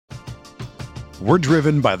We're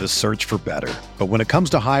driven by the search for better. But when it comes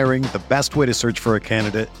to hiring, the best way to search for a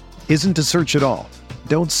candidate isn't to search at all.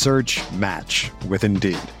 Don't search, match with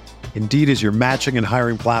Indeed. Indeed is your matching and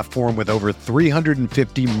hiring platform with over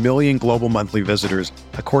 350 million global monthly visitors,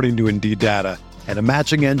 according to Indeed data, and a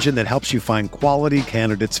matching engine that helps you find quality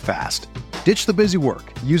candidates fast. Ditch the busy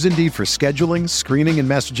work. Use Indeed for scheduling, screening, and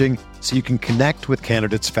messaging so you can connect with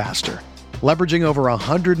candidates faster. Leveraging over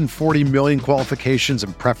 140 million qualifications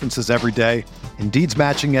and preferences every day, Indeed's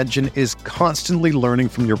matching engine is constantly learning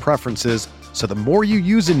from your preferences, so the more you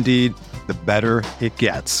use Indeed, the better it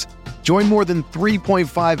gets. Join more than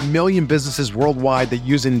 3.5 million businesses worldwide that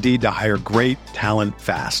use Indeed to hire great talent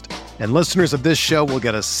fast. And listeners of this show will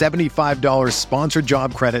get a $75 sponsored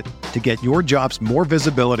job credit to get your jobs more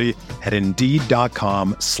visibility at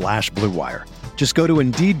Indeed.com/Blue Wire. Just go to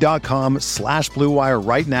Indeed.com/Blue Wire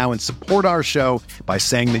right now and support our show by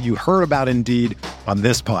saying that you heard about Indeed on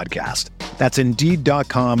this podcast. That's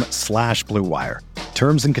Indeed.com/Blue Wire.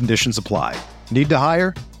 Terms and conditions apply. Need to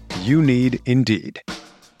hire? You need Indeed.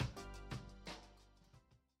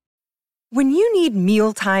 When you need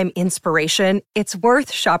mealtime inspiration, it's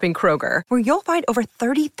worth shopping Kroger, where you'll find over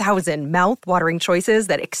 30,000 mouth-watering choices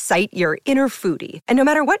that excite your inner foodie. And no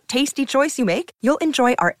matter what tasty choice you make, you'll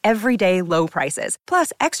enjoy our everyday low prices,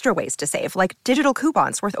 plus extra ways to save, like digital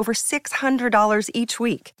coupons worth over $600 each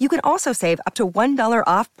week. You can also save up to $1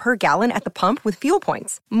 off per gallon at the pump with fuel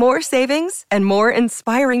points. More savings and more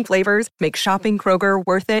inspiring flavors make shopping Kroger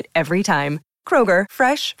worth it every time. Kroger,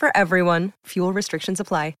 fresh for everyone. Fuel restrictions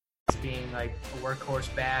apply. Being like a workhorse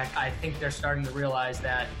back, I think they're starting to realize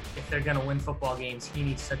that if they're going to win football games, he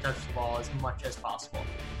needs to touch the ball as much as possible.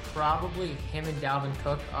 Probably him and Dalvin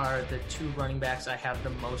Cook are the two running backs I have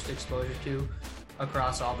the most exposure to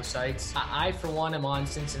across all the sites. I for one, am on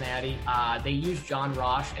Cincinnati. They use John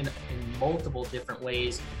Ross in multiple different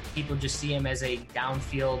ways. People just see him as a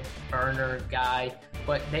downfield burner guy,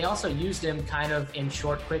 but they also used him kind of in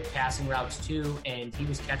short, quick passing routes too, and he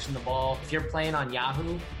was catching the ball. If you're playing on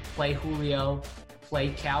Yahoo, play Julio, play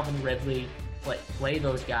Calvin Ridley, play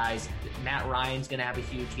those guys. Matt Ryan's going to have a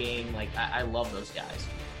huge game. Like, I love those guys.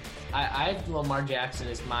 I have Lamar Jackson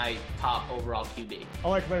as my top overall QB. I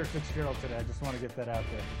like Larry Fitzgerald today. I just want to get that out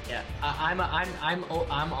there. Yeah, I'm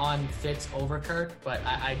on Fitz over Kirk, but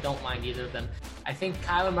I don't mind either of them. I think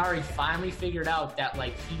Kyler Murray finally figured out that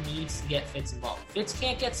like he needs to get Fitz involved. Fitz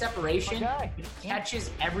can't get separation. He catches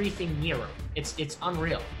everything near him. It's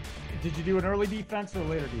unreal. Did you do an early defense or a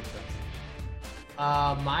later defense?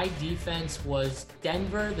 My defense was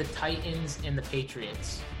Denver, the Titans, and the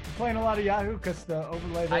Patriots. You playing a lot of Yahoo because the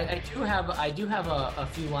overlay there? I do have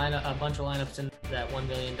a bunch of lineups in that $1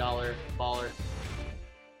 million baller.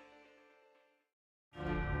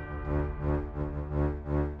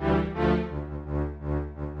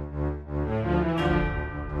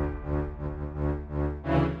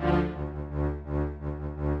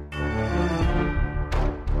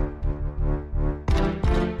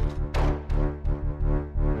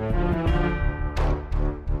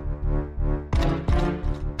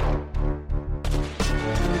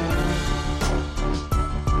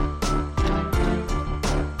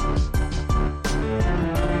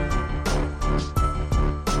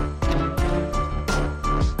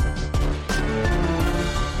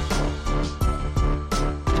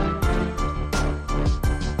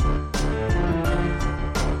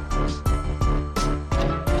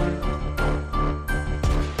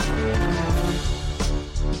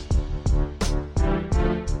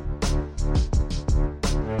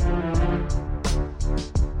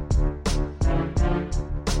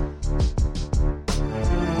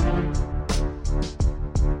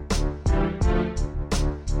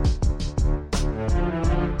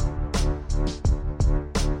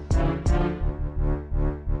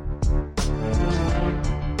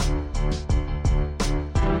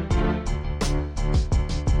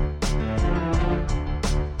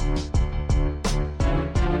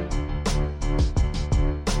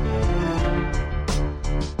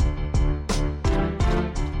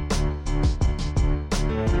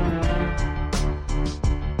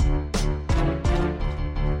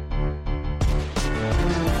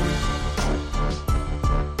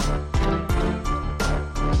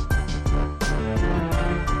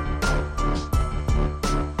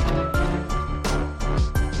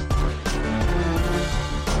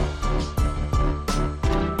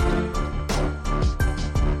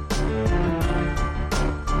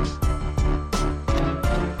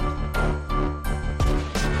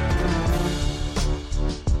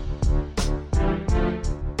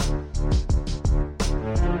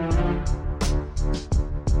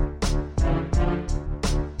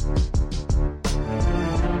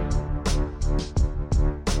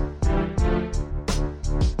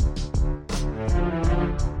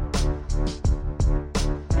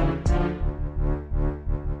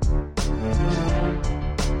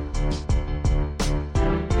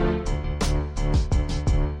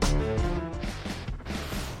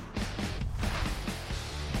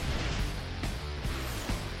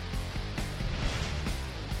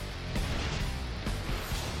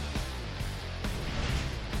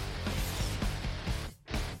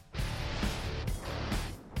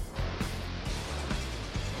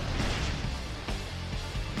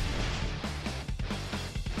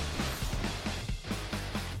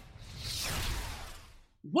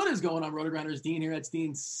 What is going on, Rotogrinders? Dean here. That's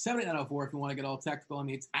Dean 78904 if you want to get all technical. I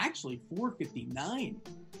mean, it's actually 4:59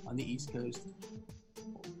 on the East Coast.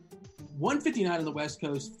 1:59 on the West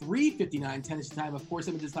Coast, 3:59 Tennessee time. Of course,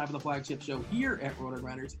 it's time for the flagship show here at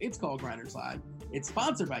Rotogrinders. It's called Grinders Live. It's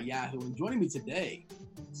sponsored by Yahoo. And joining me today,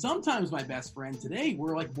 sometimes my best friend. Today,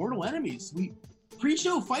 we're like mortal enemies. We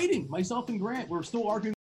pre-show fighting, myself and Grant. We're still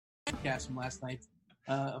arguing the podcast from last night.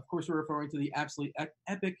 Of course, we're referring to the absolutely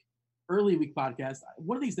epic early week podcast.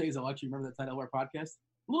 One of these days, I'll actually remember the title of our podcast.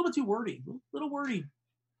 A little bit too wordy. A little wordy.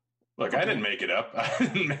 Look, I didn't make it up. I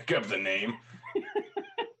didn't make up the name.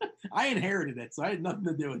 I inherited it, so I had nothing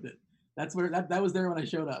to do with it. That's where that was there when I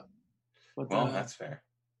showed up. But, well, that's fair.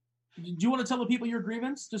 Do you want to tell the people your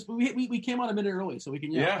grievance? Just we came on a minute early, so we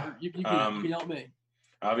can yell. Yeah. You can yell at me.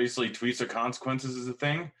 Obviously, tweets of consequences is a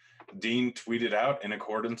thing. Dean tweeted out in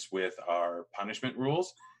accordance with our punishment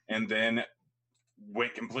rules, and then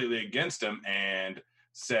went completely against him and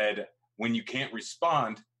said, when you can't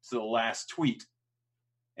respond to the last tweet,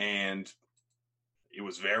 and it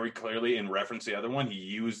was very clearly in reference to the other one, he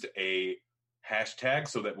used a hashtag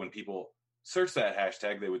so that when people search that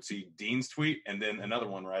hashtag, they would see Dean's tweet and then another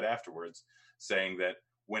one right afterwards saying that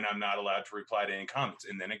when I'm not allowed to reply to any comments,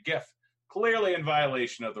 and then a GIF, clearly in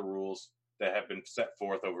violation of the rules that have been set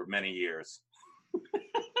forth over many years.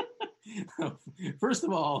 First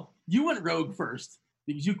of all, you went rogue first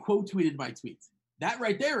because you quote tweeted my tweet. That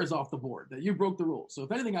right there is off the board. That you broke the rules. So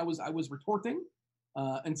if anything, I was retorting.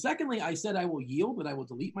 And secondly, I said I will yield and I will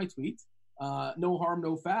delete my tweet. No harm,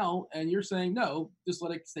 no foul. And you're saying no, just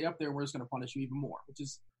let it stay up there. And we're just going to punish you even more,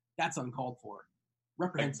 that's uncalled for.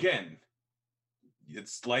 Reprehensible. Again,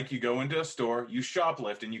 it's like you go into a store, you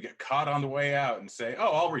shoplift, and you get caught on the way out and say,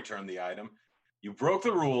 "Oh, I'll return the item." You broke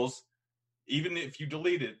the rules. Even if you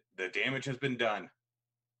delete it, the damage has been done.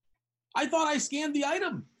 I thought I scanned the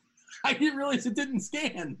item. I didn't realize it didn't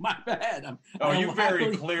scan. My bad. You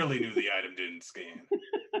very clearly knew the item didn't scan.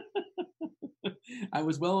 I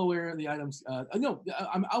was well aware of the items. No,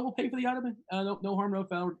 I will pay for the item. No harm, no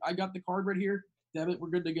foul. I got the card right here. Debit, we're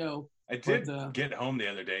good to go. I did get home the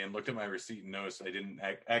other day and looked at my receipt and noticed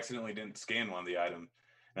I accidentally didn't scan one of the items,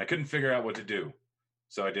 and I couldn't figure out what to do,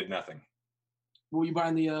 so I did nothing. Were you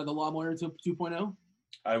buying the Lawnmower 2.0?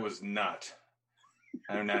 I was not.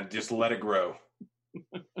 I'm not. Just let it grow.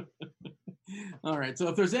 All right. So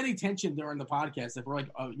if there's any tension during the podcast, if we're like,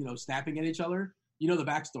 snapping at each other, you know the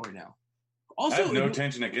backstory now. Also, I have no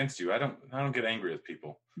tension against you. I don't get angry with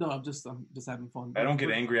people. No, I'm just having fun. I don't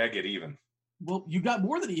get angry. I get even. Well, you got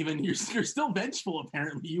more than even. You're still vengeful.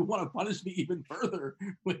 Apparently, you want to punish me even further,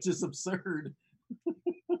 which is absurd.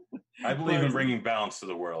 I believe in bringing balance to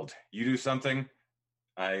the world. You do something,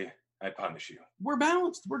 I punish you. We're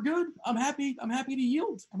balanced. We're good. I'm happy. I'm happy to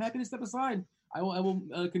yield. I'm happy to step aside. I will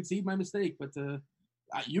concede my mistake. But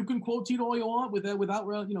you can quote tweet all you want without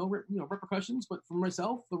repercussions. But for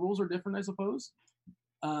myself, the rules are different, I suppose.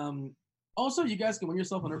 Also, you guys can win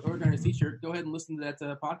yourself an Organized T-shirt. Go ahead and listen to that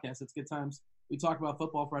podcast. It's good times. We talk about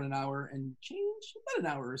football for about an hour and change, about an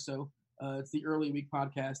hour or so. It's the early week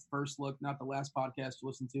podcast, first look, not the last podcast you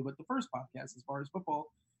listen to, but the first podcast as far as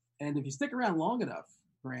football. And if you stick around long enough,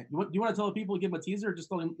 Grant, do you want to tell the people, give them a teaser, or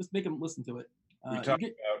just make them listen to it? We talk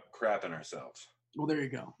about crapping ourselves. Well, there you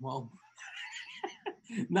go. Well,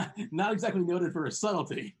 not exactly noted for a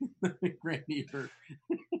subtlety, Grant Neefer.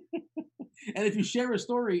 And if you share a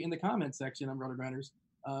story in the comments section on Rotogrinders,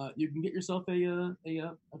 you can get yourself a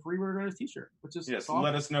free Rotogrinders T-shirt. Which is awesome.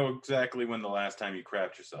 Let us know exactly when the last time you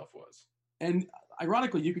crapped yourself was. And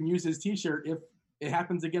ironically, you can use his T-shirt if it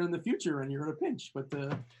happens again in the future and you're in a pinch. But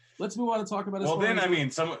let's move on and talk about.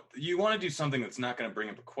 You want to do something that's not going to bring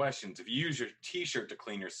up questions. If you use your T-shirt to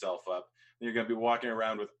clean yourself up, then you're going to be walking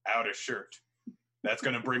around without a shirt. That's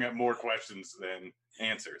going to bring up more questions than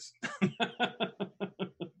answers.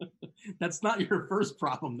 That's not your first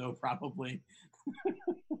problem, though, probably.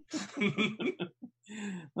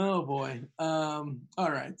 Oh, boy. All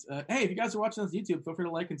right. Hey, if you guys are watching us on YouTube, feel free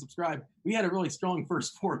to like and subscribe. We had a really strong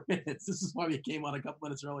first 4 minutes. This is why we came on a couple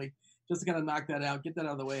minutes early, just to kind of knock that out, get that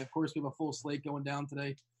out of the way. Of course, we have a full slate going down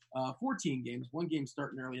today. 14 games, one game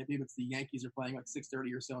starting early. I believe it's the Yankees are playing like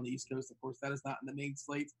 6:30 or so on the East Coast. Of course, that is not in the main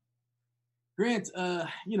slate. Grant,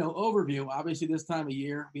 overview. Obviously, this time of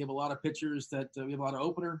year, we have a lot of pitchers that we have a lot of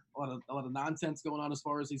opener, a lot of nonsense going on as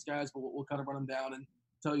far as these guys. But we'll kind of run them down and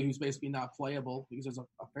tell you who's basically not playable, because there's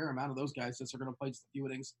a fair amount of those guys that are going to play just a few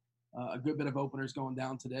innings. A good bit of openers going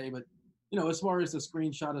down today. But as far as the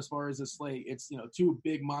screenshot, as far as the slate, it's 2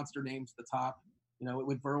 big monster names at the top.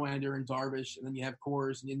 With Verlander and Darvish, and then you have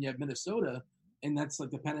Coors, and then you have Minnesota, and that's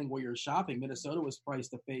like depending where you're shopping. Minnesota was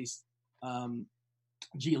priced to face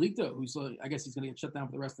Giolito, who's I guess he's going to get shut down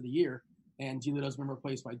for the rest of the year, and Giolito's been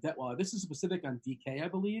replaced by Detweiler. This is specific on DK, I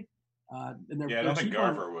believe. And I don't think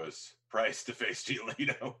Garver was priced to face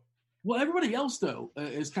Giolito. Well, everybody else though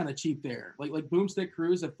is kind of cheap there. Like Boomstick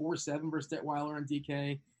Cruz at 4.7 versus Detweiler on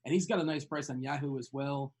DK, and he's got a nice price on Yahoo as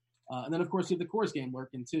well. And then of course you have the Coors game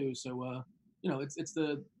lurking too. So it's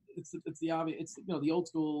the obvious, it's the old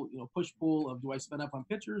school push pull of, do I spend up on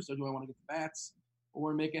pitchers or do I want to get the bats,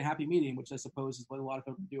 or make a happy medium, which I suppose is what a lot of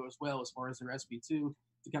people do as well as far as their SP2 to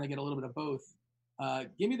kind of get a little bit of both.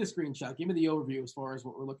 Give me the screenshot. Give me the overview as far as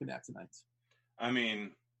what we're looking at tonight. I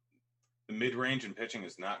mean, the mid-range in pitching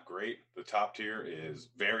is not great. The top tier is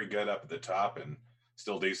very good up at the top and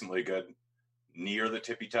still decently good near the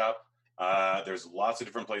tippy top. There's lots of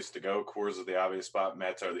different places to go. Coors is the obvious spot.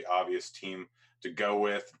 Mets are the obvious team to go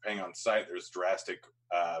with. Depending on site, there's drastic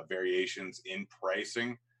variations in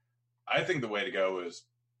pricing. I think the way to go is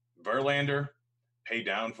Verlander, pay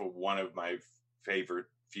down for one of my favorite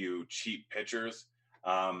few cheap pitchers.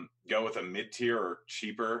 Go with a mid-tier or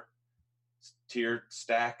cheaper tier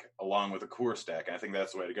stack along with a core stack. And I think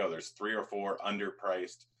that's the way to go. There's 3 or 4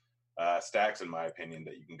 underpriced stacks, in my opinion,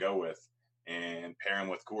 that you can go with and pair them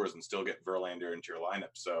with Coors and still get Verlander into your lineup.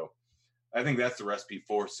 So I think that's the recipe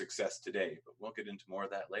for success today, but we'll get into more of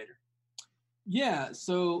that later. Yeah,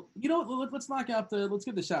 so let's let's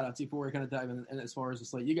get the shout outs before we kind of dive in as far as the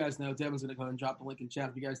slate. You guys know Devin's going to go ahead and drop the link in chat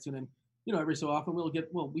if you guys tune in. Every so often we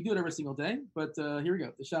do it every single day, but here we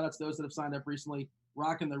go. The shout outs to those that have signed up recently,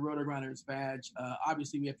 rocking the Roto-Grinders badge.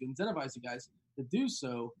 Obviously, we have to incentivize you guys to do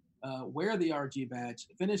so. Wear the RG badge,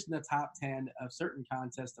 finish in the top 10 of certain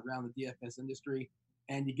contests around the DFS industry,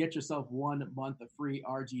 and you get yourself 1 month of free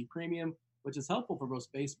RG premium, which is helpful for both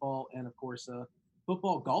baseball and, of course,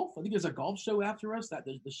 football, golf. I think there's a golf show after us. That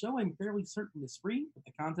the show, I'm fairly certain, is free, but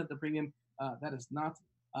the content, the premium, that is not.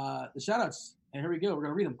 The shout-outs, and here we go. We're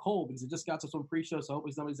going to read them cold because it just got to some pre-show, so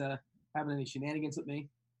hopefully somebody's having any shenanigans with me.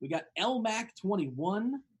 We got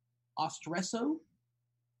LMAC21, Ostresso,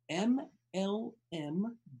 MLMWN,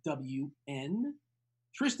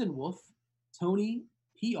 Tristan Wolf, Tony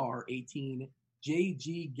PR18,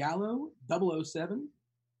 JG Gallo 007,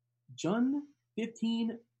 Jun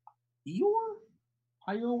 15, Ior?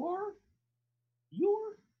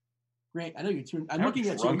 Grant, I know you're tuned. I'm looking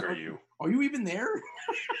at you. How drunk are you? Are you even there?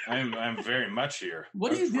 I'm very much here.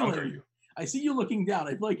 What are you doing? Are you? I see you looking down.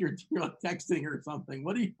 I feel like you're like texting or something.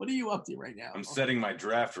 What are you up to right now? I'm setting my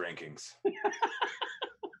draft rankings.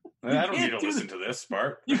 I don't need to listen to this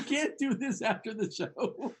part. You can't do this after the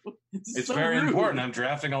show. It's so very rude. Important. I'm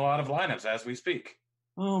drafting a lot of lineups as we speak.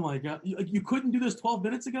 Oh my God. You couldn't do this 12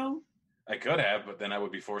 minutes ago? I could have, but then I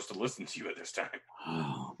would be forced to listen to you at this time.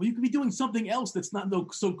 Oh, well, you could be doing something else that's not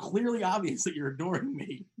so clearly obvious that you're ignoring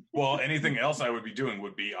me. Well, anything else I would be doing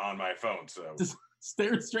would be on my phone. So just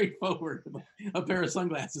stare straight forward with a pair of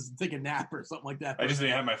sunglasses and take a nap or something like that. I just need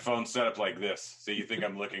to have my phone set up like this, so you think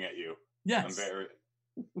I'm looking at you. Yes. I'm very...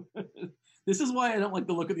 This is why I don't like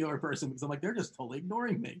to look at the other person, because I'm like, they're just totally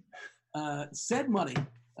ignoring me. Said Money.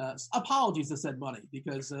 Apologies to Said Money,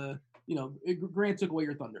 because Grant took away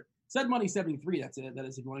your thunder. Said Money 73. That's it. That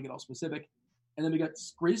is if you want to get all specific. And then we got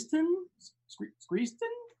Screeston.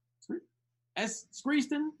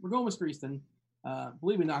 We're going with Screeston.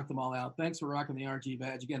 Believe we knocked them all out. Thanks for rocking the RG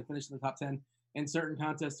badge. Again, finishing the top 10 in certain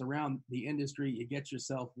contests around the industry. You get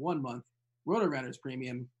yourself 1 month Roto-Grinders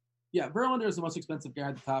premium. Yeah, Verlander is the most expensive guy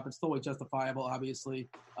at the top. It's totally justifiable, obviously.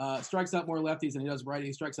 Strikes out more lefties than he does righties.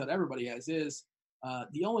 He strikes out everybody as is.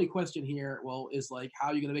 The only question here, is like, how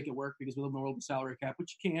are you going to make it work? Because we live in a world with salary cap,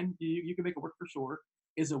 which you can. You can make it work for sure.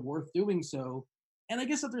 Is it worth doing so? And I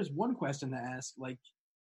guess if there's one question to ask, like,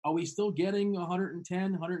 are we still getting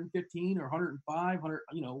 110, 115, or 105,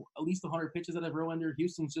 at least 100 pitches out of Verlander?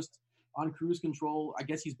 Houston's just on cruise control. I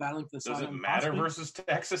guess he's battling for the Does it matter versus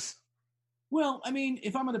Texas? Well, I mean,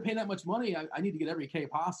 if I'm going to pay that much money, I need to get every K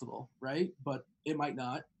possible, right? But it might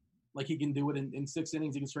not. Like, he can do it in 6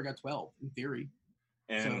 innings. He can strike out 12, in theory.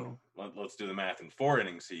 And let's do the math. In 4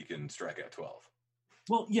 innings, he can strike out 12.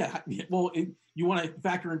 Well, yeah. Well, you want to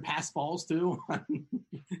factor in pass balls, too?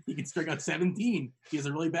 He can strike out 17. He has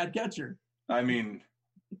a really bad catcher. I mean,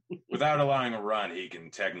 without allowing a run, he can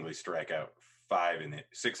technically strike out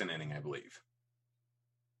 6 an inning, I believe.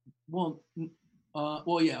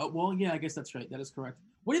 Yeah, I guess that's right. That is correct.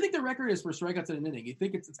 What do you think the record is for strikeouts in an inning? You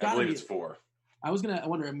think it's got to be? I believe it's 4. I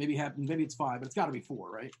wonder, maybe it's 5, but it's got to be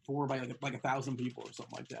 4, right? 4 by like 1,000 people or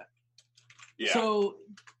something like that. Yeah. So,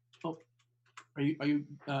 are you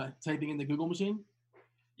typing in the Google machine?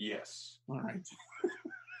 Yes. All right.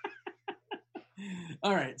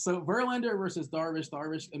 All right, so Verlander versus Darvish.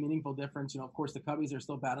 Darvish, a meaningful difference. Of course, the Cubbies are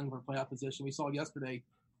still battling for playoff position. We saw yesterday,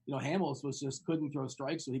 Hamels was just couldn't throw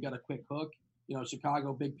strikes, so he got a quick hook.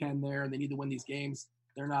 Chicago, big pen there, and they need to win these games.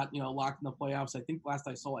 They're not, locked in the playoffs. I think last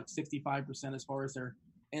I saw, like 65% as far as their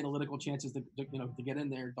analytical chances to get in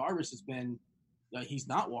there. Darvish has been, he's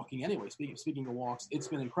not walking anyway. Speaking of walks, it's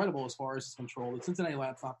been incredible as far as his control. The Cincinnati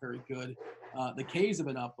lineup's not very good. The Ks have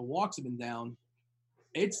been up. The walks have been down.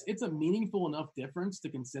 It's a meaningful enough difference to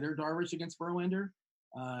consider Darvish against Verlander,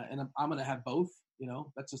 and I'm going to have both.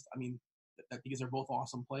 That's just, because they're both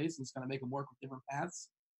awesome plays, and it's going to make them work with different paths.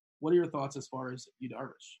 What are your thoughts as far as you,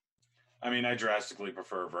 Darvish? I drastically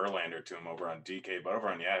prefer Verlander to him over on DK, but over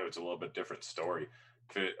on Yahoo, it's a little bit different story.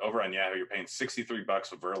 Over on Yahoo, you're paying $63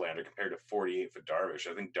 for Verlander compared to $48 for Darvish.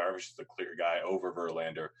 I think Darvish is the clear guy over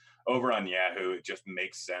Verlander. Over on Yahoo, it just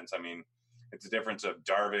makes sense. It's a difference of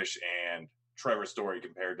Darvish and Trevor Story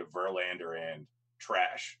compared to Verlander and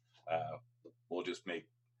Trash. We'll just make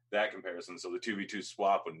that comparison. So the 2v2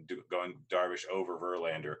 swap when going Darvish over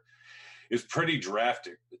Verlander is pretty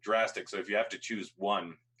drastic. So if you have to choose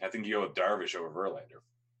one, I think you go with Darvish over Verlander.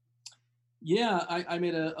 Yeah, I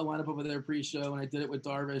made a lineup over there pre-show, and I did it with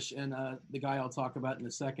Darvish and the guy I'll talk about in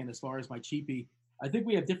a second as far as my cheapie. I think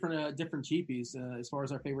we have different cheapies as far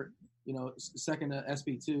as our favorite, second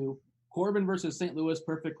SP2. Corbin versus St. Louis,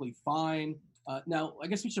 perfectly fine. Now, I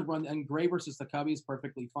guess we should run, and Gray versus the Cubbies,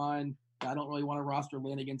 perfectly fine. I don't really want to roster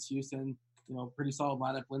Lynn against Houston. Pretty solid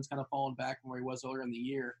lineup. Lynn's kind of fallen back from where he was earlier in the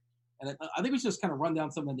year. And I think we should just kind of run down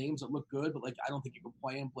some of the names that look good, but, I don't think you can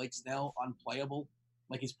play him. Blake Snell, unplayable.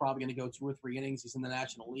 He's probably going to go 2 or 3 innings. He's in the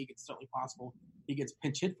National League. It's certainly possible he gets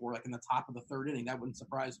pinch hit for, in the top of the 3rd inning. That wouldn't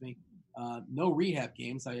surprise me. No rehab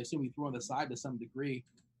games. I assume he threw on the side to some degree.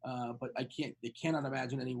 But I cannot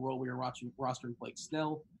imagine any world where you're rostering Blake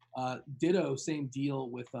Snell. Ditto, same deal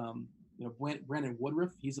with Brandon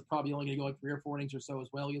Woodruff. He's probably only going to go 3 or 4 innings or so as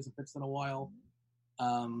well. He hasn't pitched in a while.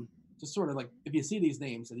 Just sort of if you see these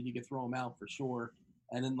names, I think you could throw them out for sure.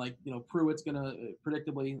 And then Pruitt's going to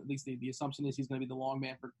predictably, at least the assumption is he's going to be the long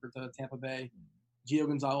man for Tampa Bay. Gio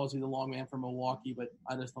Gonzalez will be the long man for Milwaukee, but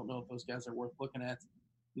I just don't know if those guys are worth looking at.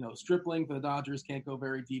 Stripling for the Dodgers can't go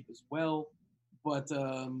very deep as well. But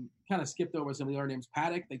kind of skipped over some of the other names.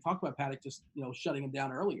 Paddock, they talked about Paddock just, shutting him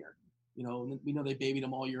down earlier. We know they babied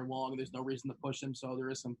him all year long. There's no reason to push him, so there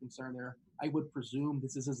is some concern there. I would presume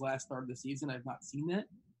this is his last start of the season. I've not seen that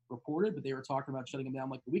reported, but they were talking about shutting him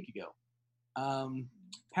down a week ago.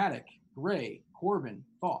 Paddock, Gray, Corbin,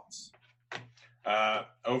 thoughts?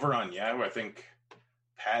 Over on Yahoo, I think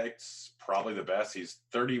Paddock's probably the best. He's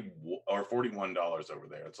 $30 or $41 over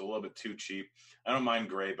there. It's a little bit too cheap. I don't mind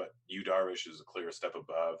Gray, but Yu Darvish is a clear step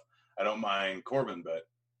above. I don't mind Corbin, but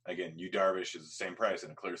again, Yu Darvish is the same price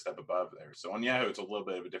and a clear step above there. So on Yahoo, it's a little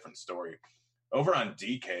bit of a different story. Over on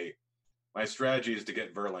DK, my strategy is to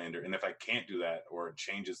get Verlander, and if I can't do that or it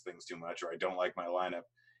changes things too much or I don't like my lineup,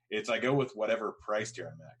 I go with whatever price tier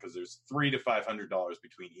I'm at because there's $300 to $500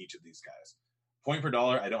 between each of these guys. Point per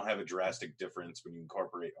dollar, I don't have a drastic difference when you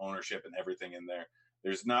incorporate ownership and everything in there.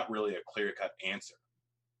 There's not really a clear-cut answer.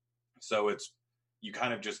 So you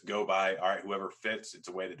kind of just go by, all right, whoever fits, it's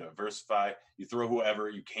a way to diversify. You throw whoever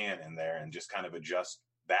you can in there and just kind of adjust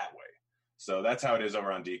that way. So that's how it is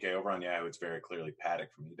over on DK. Over on Yahoo, it's very clearly Paddock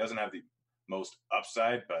for me. He doesn't have the most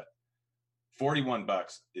upside, but $41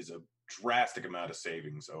 is a drastic amount of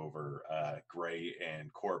savings over Gray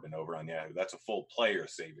and Corbin over on Yahoo. That's a full player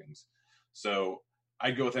savings. So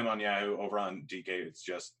I'd go with him on Yahoo. Over on DK, it's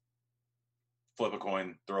just flip a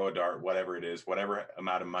coin, throw a dart, whatever it is, whatever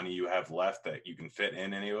amount of money you have left that you can fit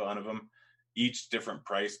in any one of them. Each different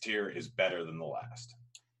price tier is better than the last.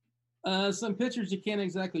 Some pitchers you can't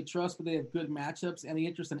exactly trust, but they have good matchups. Any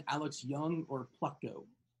interest in Alex Young or Plutko?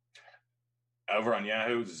 Over on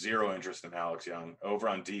Yahoo, zero interest in Alex Young. Over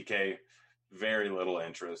on DK, very little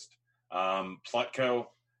interest. Plutko,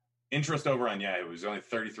 interest over on Yahoo. He's only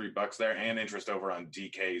 $33 there, and interest over on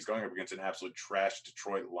DK. He's going up against an absolute trash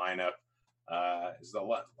Detroit lineup. Is the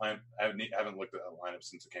line? I haven't looked at that lineup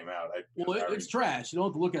since it came out. It's trash. You don't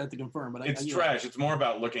have to look at it to confirm, but it's trash. It's more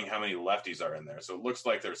about looking how many lefties are in there. So it looks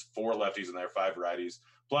like there's 4 lefties in there, 5 righties.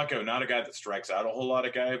 Plutko, not a guy that strikes out a whole lot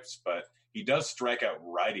of guys, but he does strike out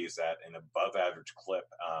righties at an above-average clip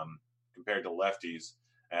compared to lefties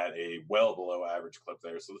at a well below average clip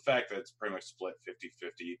there. So the fact that it's pretty much split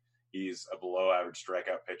 50-50, he's a below-average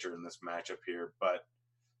strikeout pitcher in this matchup here, but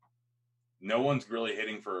no one's really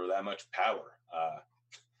hitting for that much power.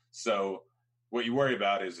 So what you worry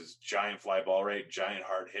about is his giant fly ball rate, giant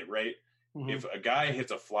hard hit rate. Mm-hmm. If a guy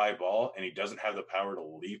hits a fly ball and he doesn't have the power to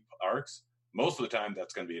leap arcs, most of the time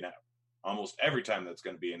that's going to be an out. almost every time that's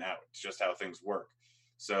going to be an out. It's just how things work.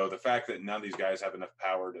 So the fact that none of these guys have enough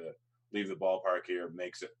power to leave the ballpark here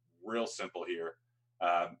makes it real simple here.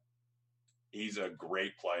 He's a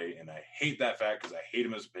great play, and I hate that fact because I hate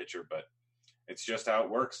him as a pitcher, but it's just how it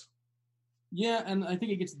works. Yeah, and I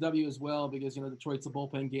think he gets the W as well because, Detroit's a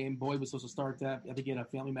bullpen game. Boyd was supposed to start that. I think he had a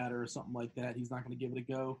family matter or something like that. He's not going to give it a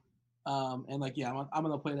go. I'm going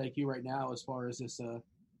to play that IQ right now as far as this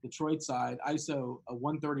Detroit side. ISO a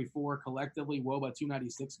 134 collectively, WOBA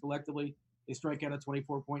 296 collectively. They strike out at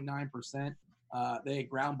 24.9%. They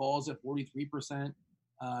ground balls at 43%.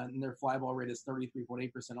 And their fly ball rate is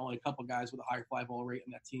 33.8%. Only a couple guys with a higher fly ball rate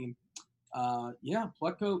in that team.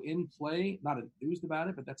 Plutko in play. Not enthused about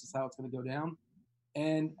it, but that's just how it's going to go down.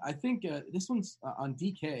 And I think this one's on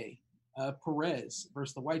DK. Perez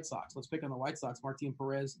versus the White Sox. Let's pick on the White Sox. Martin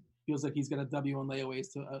Perez feels like he's got a W on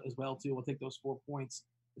layaways as well too. We'll take those 4 points,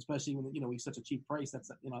 especially when he's such a cheap price.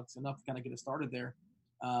 That's it's enough to kind of get us started there.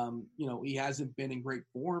 He hasn't been in great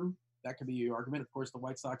form. That could be your argument. Of course, the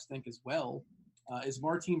White Sox think as well. Is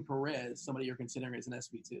Martin Perez somebody you're considering as an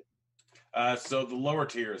SP2? So the lower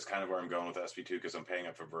tier is kind of where I'm going with SP2 because I'm paying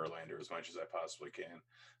up for Verlander as much as I possibly can.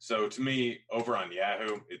 So to me, over on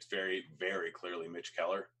Yahoo, it's very, very clearly Mitch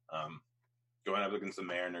Keller. Going up against the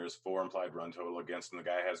Mariners, 4 implied run total against him. The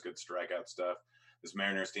guy has good strikeout stuff. This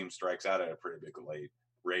Mariners team strikes out at a pretty big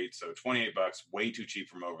rate. So $28, way too cheap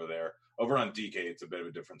from over there. Over on DK, it's a bit of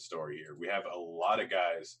a different story here. We have a lot of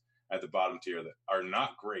guys at the bottom tier that are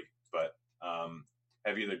not great, but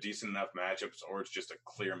have either decent enough matchups or it's just a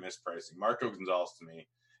clear mispricing. Marco Gonzalez, to me,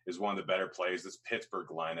 is one of the better plays. This Pittsburgh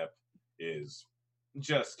lineup is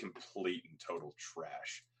just complete and total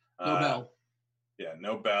trash. No Bell. Yeah,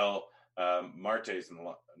 no Bell. Marte's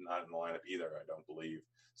not in the lineup either, I don't believe.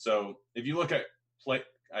 So if you look at play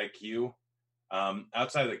IQ,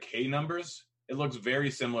 outside of the K numbers, it looks very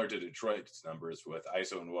similar to Detroit's numbers with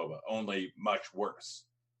ISO and WOBA, only much worse.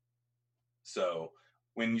 So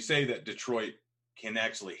when you say that Detroit can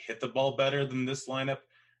actually hit the ball better than this lineup,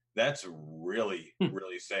 that's really,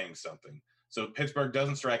 really saying something. So Pittsburgh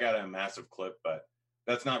doesn't strike out at a massive clip, but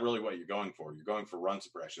that's not really what you're going for. You're going for run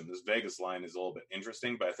suppression. This Vegas line is a little bit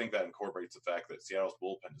interesting, but I think that incorporates the fact that Seattle's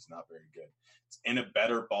bullpen is not very good. It's in a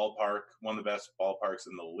better ballpark, one of the best ballparks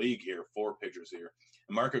in the league here, 4 pitchers here.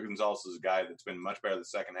 And Marco Gonzalez is a guy that's been much better the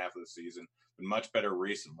second half of the season, been much better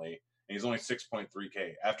recently, and he's only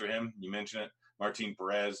 6.3K. After him, you mentioned it, Martin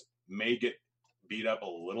Perez may get beat up a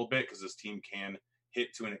little bit because this team can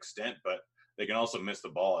hit to an extent, but they can also miss the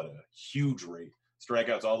ball at a huge rate.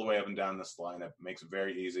 Strikeouts all the way up and down this lineup makes it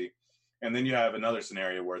very easy. And then you have another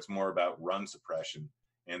scenario where it's more about run suppression,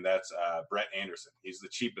 and that's Brett Anderson. He's the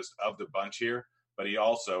cheapest of the bunch here, but he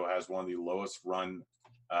also has one of the lowest run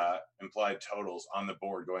implied totals on the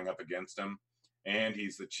board going up against him, and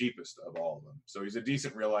he's the cheapest of all of them. So he's a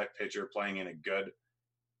decent real-life pitcher playing in a good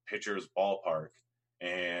pitcher's ballpark,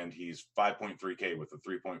 and he's 5.3K with a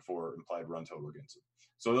 3.4 implied run total against him.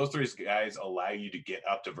 So those 3 guys allow you to get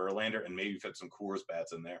up to Verlander and maybe fit some Coors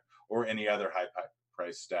bats in there or any other high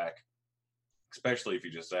price stack, especially if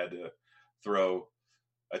you just had to throw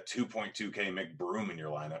a 2.2K McBroom in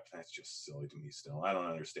your lineup. That's just silly to me still. I don't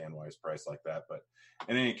understand why it's priced like that. But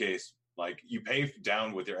in any case, like, you pay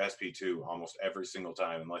down with your SP2 almost every single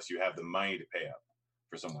time unless you have the money to pay up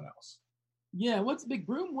for someone else. Yeah, what's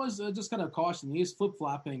McBroom was just kind of caution. He is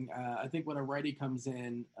flip-flopping. I think when a righty comes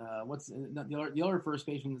in, the other first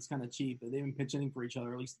baseman that's kind of cheap. They've been pinch hitting for each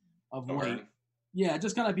other, at least of late. Yeah,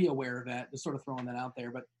 just kind of be aware of that. Just sort of throwing that out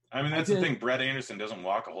there. But I mean, that's the thing. Brett Anderson doesn't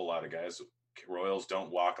walk a whole lot of guys. Royals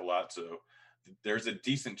don't walk a lot, so there's a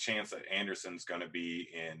decent chance that Anderson's going to be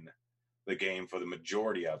in the game for the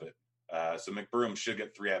majority of it. So McBroom should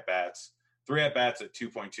get 3 at-bats. 3 at-bats at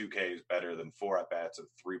 2.2K is better than 4 at-bats at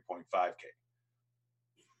 3.5K.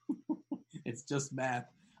 It's just math.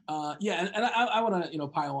 And I want to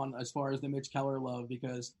pile on as far as the Mitch Keller love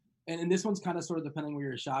because and this one's kind of sort of depending where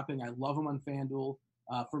you're shopping. I love him on FanDuel.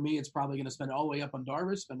 For me, it's probably going to spend all the way up on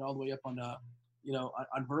Darvish, spend all the way up on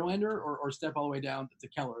on Verlander, or step all the way down to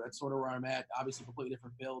Keller. That's sort of where I'm at. Obviously, completely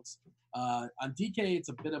different builds. On DK, it's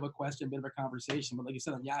a bit of a question, a bit of a conversation. But like you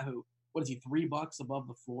said on Yahoo, what is he, $3 above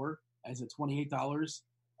the floor? Is it $28?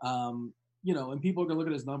 And people are going to look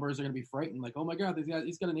at his numbers. They're going to be frightened. Like, oh, my God,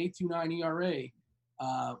 he's got an 8.29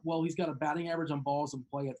 ERA. Well, he's got a batting average on balls in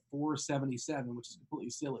play at .477, which is completely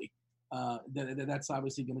silly. That's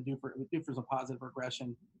obviously going to do for some positive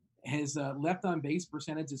regression. His left on base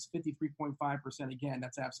percentage is 53.5%. Again,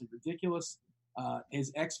 that's absolutely ridiculous.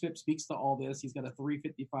 His xFIP speaks to all this. He's got a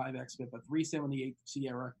 355 xFIP, a 378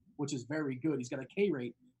 SIERA, which is very good. He's got a K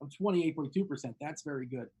rate of 28.2%. That's very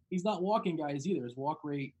good. He's not walking guys either. His walk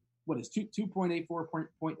rate what is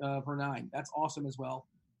 2.84 per nine. That's awesome as well.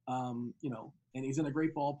 And he's in a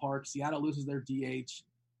great ballpark. Seattle loses their DH.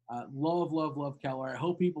 Love Keller. I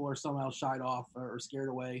hope people are somehow shied off or scared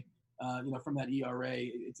away, from that ERA.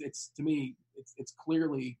 It's to me, it's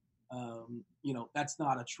clearly, that's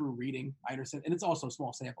not a true reading. I understand, and it's also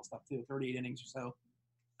small sample stuff too, 38 innings or so.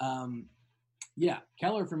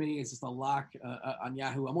 Keller for me is just a lock on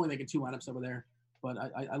Yahoo. I'm only making 2 lineups over there, but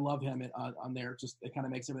I love him on there. Just it kind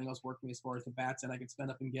of makes everything else work for me as far as the bats, and I can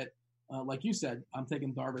spend up and get, like you said, I'm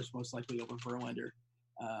taking Darvish most likely over Verlander.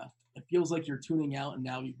 It feels like you're tuning out, and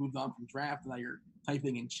now you've moved on from draft, and now you're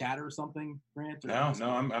typing in chat or something, Grant. No,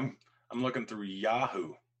 I'm looking through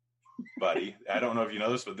Yahoo, buddy. I don't know if you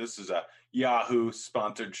know this, but this is a Yahoo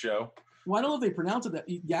sponsored show. Well, I don't know if they pronounce it that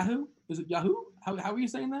Yahoo. Is it Yahoo? How are you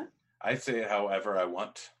saying that? I say it however I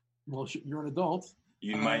want. Well, you're an adult.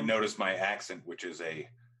 You might notice my accent, which is a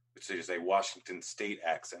Washington State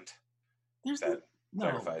accent.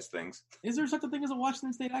 Clarifies things. Is there such a thing as a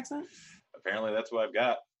Washington State accent? Apparently, that's what I've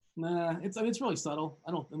got. Nah, it's really subtle.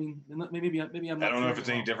 Maybe I'm not. I don't know if it's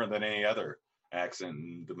any different than any other accent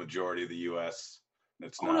in the majority of the U.S.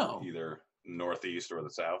 It's not either Northeast or the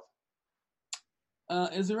South.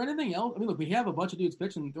 Is there anything else? I mean, look, we have a bunch of dudes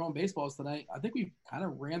pitching, throwing baseballs tonight. I think we kind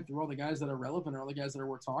of ran through all the guys that are relevant or all the guys that are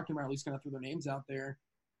worth talking about, at least kind of threw their names out there.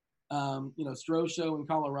 Strosho in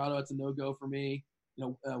Colorado, it's a no-go for me.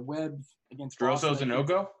 Webb against Strosho's a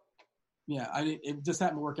no-go? Yeah, it just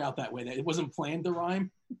happened to work out that way. It wasn't planned to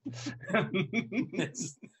rhyme.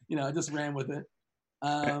 It's, I just ran with it.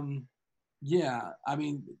 I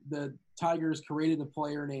mean, the Tigers created a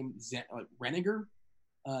player named Reniger.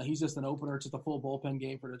 He's just an opener. It's just a full bullpen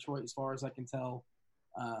game for Detroit as far as I can tell.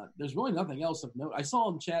 There's really nothing else of note. I saw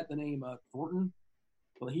him chat the name Thornton,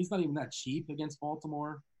 but he's not even that cheap against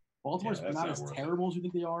Baltimore. Baltimore's not as terrible as you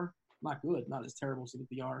think they are. Not good, not as terrible as you think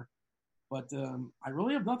they are. But I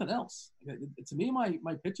really have nothing else. To me,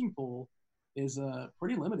 my pitching pool is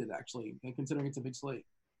pretty limited, actually, considering it's a big slate.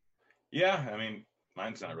 Yeah, I mean,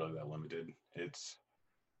 mine's not really that limited. It's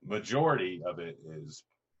majority of it is,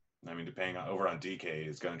 depending on over on DK,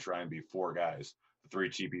 is going to try and be 4 guys, the 3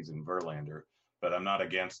 cheapies and Verlander. But I'm not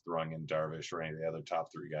against throwing in Darvish or any of the other top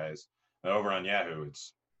 3 guys. And over on Yahoo,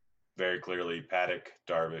 it's very clearly Paddock,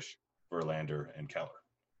 Darvish, Verlander, and Keller.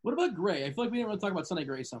 What about Gray? I feel like we didn't really talk about Sonny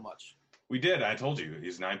Gray so much. We did. I told you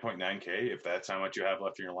he's 9.9K. If that's how much you have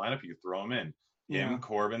left in your lineup, you throw him in. Him,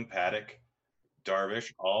 Corbin, Paddock,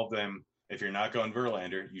 Darvish, all of them. If you're not going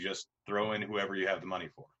Verlander, you just throw in whoever you have the money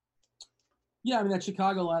for. Yeah, that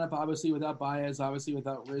Chicago lineup, obviously without Baez, obviously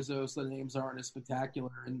without Rizzo, so the names aren't as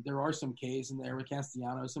spectacular. And there are some Ks in there with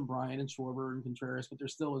Castellanos and Bryant and Schwarber and Contreras, but there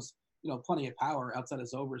still is, plenty of power outside of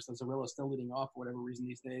Zobrist. So Zarilla's still leading off for whatever reason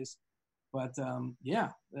these days. But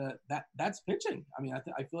that's pitching.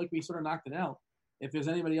 I feel like we sort of knocked it out. If there's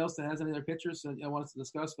anybody else that has any other pitchers that want us to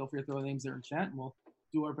discuss, feel free to throw the names there in chat, and we'll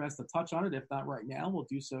do our best to touch on it. If not right now, we'll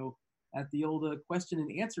do so at the old question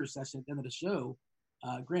and answer session at the end of the show.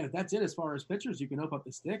 Granted, that's it as far as pitchers. You can open up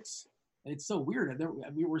the sticks. It's so weird.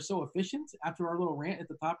 We were so efficient after our little rant at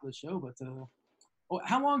the top of the show. But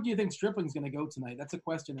how long do you think Stripling's going to go tonight? That's a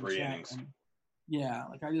question in 3 chat. innings.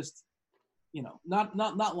 I just,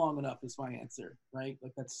 not long enough is my answer, right?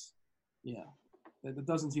 That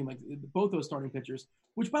doesn't seem like both those starting pitchers,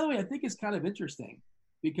 which, by the way, I think is kind of interesting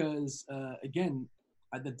because, again,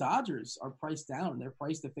 the Dodgers are priced down. They're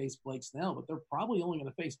priced to face Blake Snell, but they're probably only going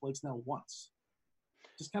to face Blake Snell once.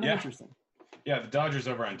 Just kind of interesting. Yeah, the Dodgers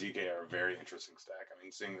over on DK are a very interesting stack.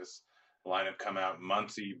 Seeing this lineup come out,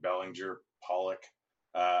 Muncy, Bellinger, Pollock,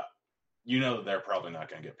 they're probably not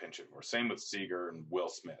going to get pinch hit more. Same with Seager and Will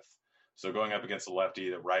Smith. So going up against the lefty,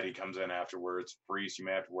 the righty comes in afterwards. Freese, you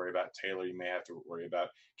may have to worry about. Taylor, you may have to worry about.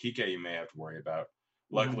 Kike, you may have to worry about.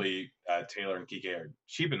 Luckily, Taylor and Kike are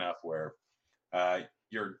cheap enough where it's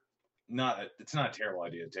not a terrible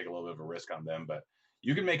idea to take a little bit of a risk on them, but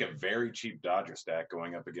you can make a very cheap Dodger stack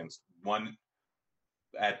going up against one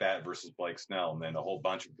at-bat versus Blake Snell, and then a whole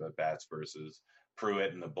bunch of at-bats versus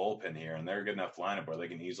Pruitt and the bullpen here, and they're a good enough lineup where they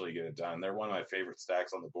can easily get it done. They're one of my favorite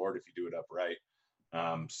stacks on the board if you do it up right.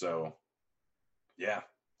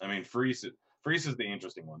 Freese is the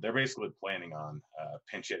interesting one. They're basically planning on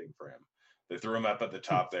pinch hitting for him. They threw him up at the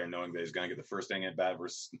top there, knowing that he's going to get the first inning at bat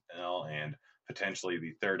versus Snell and potentially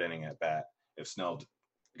the third inning at bat if Snell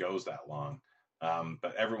goes that long.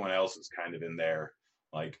 But everyone else is kind of in there,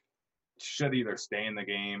 should either stay in the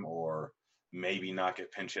game or maybe not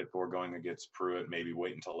get pinch hit for going against Pruitt, maybe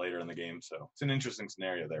wait until later in the game. So it's an interesting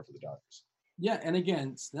scenario there for the Dodgers. Yeah, and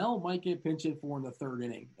again, Snell might get pinch hit for in the third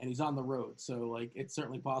inning, and he's on the road. So, it's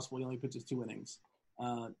certainly possible he only pitches 2 innings.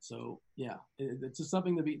 So yeah, it's just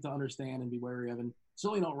something to understand and be wary of. And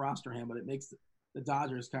certainly don't roster him, but it makes the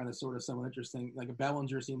Dodgers kind of sort of somewhat interesting. Like a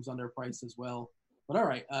Bellinger seems underpriced as well. But all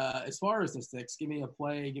right, as far as the sticks, give me a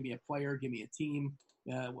play, give me a player, give me a team.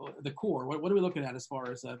 The core. What are we looking at as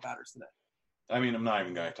far as batters today? I mean, I'm not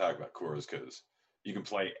even going to talk about cores because you can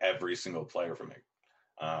play every single player for me.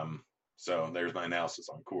 So there's my analysis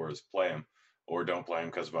on cores. Play them or don't play them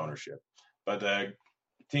because of ownership. But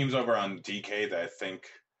teams over on DK that I think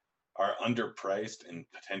are underpriced and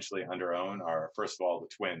potentially underowned are, first of all, the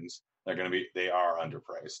Twins. They are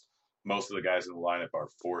underpriced. Most of the guys in the lineup are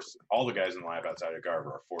all the guys in the lineup outside of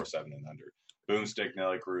Garver are 4.7 and under. Boomstick,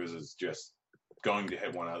 Nelly Cruz is just going to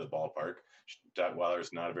hit one out of the ballpark.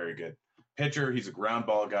 Detweiler's not a very good pitcher. He's a ground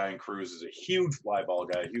ball guy, and Cruz is a huge fly ball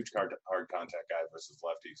guy, huge hard contact guy versus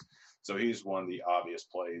lefties. So he's one of the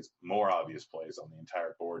more obvious plays on the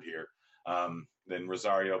entire board here. Then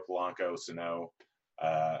Rosario, Polanco, Sano,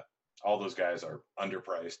 all those guys are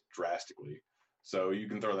underpriced drastically. So you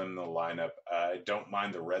can throw them in the lineup. I don't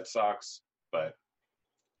mind the Red Sox, but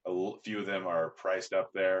a few of them are priced up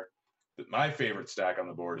there. My favorite stack on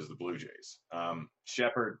the board is the Blue Jays.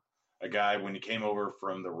 Shepard, a guy, when he came over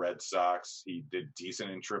from the Red Sox, he did decent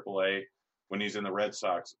in AAA. When he's in the Red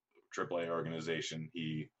Sox AAA organization,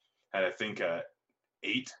 he had, I think,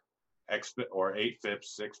 8 xFIP or 8 FIP,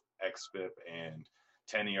 6 xFIP, and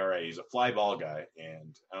 10 ERA. He's a fly ball guy,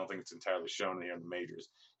 and I don't think it's entirely shown here in the majors.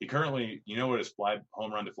 He currently, you know what his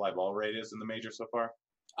home run to fly ball rate is in the majors so far?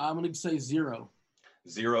 I'm going to say 0.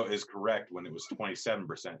 0 is correct when it was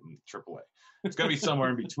 27% in AAA. It's going to be somewhere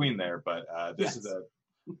in between there, but this is a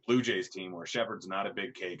Blue Jays team where Shepard's not a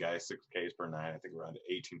big K guy, 6 Ks per 9, I think around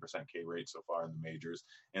 18% K rate so far in the majors.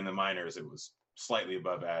 In the minors, it was slightly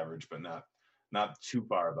above average, but not too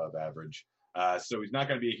far above average. So he's not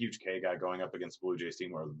going to be a huge K guy going up against the Blue Jays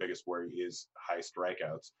team where the biggest worry is high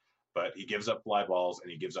strikeouts. But he gives up fly balls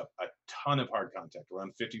and he gives up a ton of hard contact,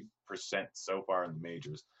 around 50% so far in the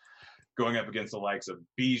majors. Going up against the likes of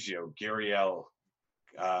Biggio, Gurriel,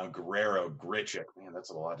 Guerrero, Grichuk. Man,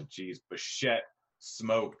 that's a lot of G's. Bichette,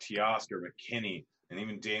 Smoke, Teoscar, McKinney, and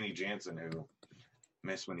even Danny Jansen, who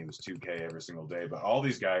missed when he was 2K every single day. But all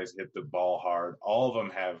these guys hit the ball hard. All of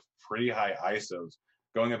them have pretty high ISOs.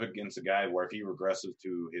 Going up against a guy where if he regresses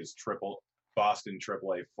to his Boston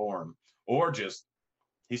AAA form, or just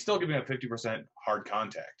he's still giving up 50% hard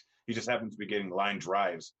contact. He just happens to be getting line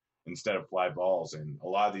drives instead of fly balls. And a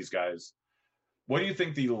lot of these guys, what do you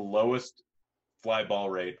think the lowest fly ball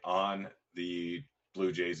rate on the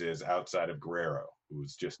Blue Jays is outside of Guerrero,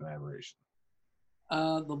 who's just an aberration?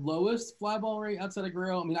 The lowest fly ball rate outside of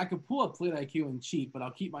Guerrero, I mean, I could pull up Plate IQ and cheat, but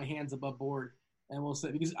I'll keep my hands above board. And we'll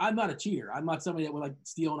say, because I'm not a cheater. I'm not somebody that would like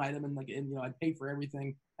steal an item and I'd pay for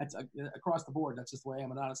everything. That's across the board. That's just the way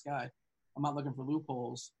I'm an honest guy. I'm not looking for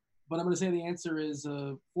loopholes. But I'm going to say the answer is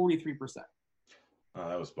 43%. Oh,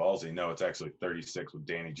 that was ballsy. No, it's actually 36 with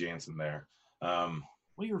Danny Jansen there. Well,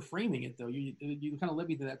 you were framing it though. You kind of led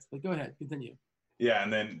me to that. But go ahead, continue. Yeah,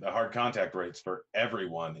 and then the hard contact rates for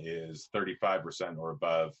everyone is 35% or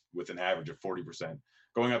above, with an average of 40%.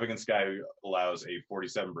 Going up against a guy who allows a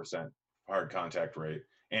 47% hard contact rate,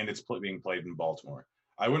 and it's being played in Baltimore.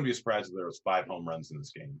 I wouldn't be surprised if there was 5 home runs in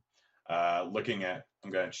this game. I'm going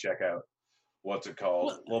to check out what's it called?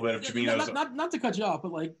 Well, a little bit of Jamino's. Not to cut you off,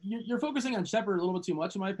 but like you're focusing on Shepard a little bit too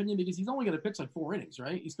much, in my opinion, because he's only going to pitch like 4 innings,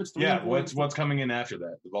 right? He's pitched 3. Yeah, what's coming in after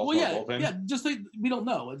that? The Baltimore bullpen? Yeah, just like, we don't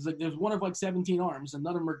know. It's like there's one of like 17 arms, and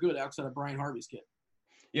none of them are good outside of Brian Harvey's kid.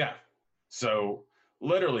 Yeah, so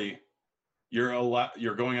literally,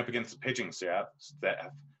 you're going up against the pitching staff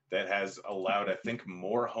that has allowed, I think,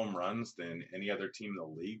 more home runs than any other team in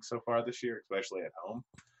the league so far this year, especially at home.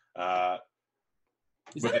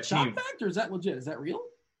 Is that a shot fact or is that legit? Is that real?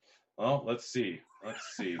 Well, let's see.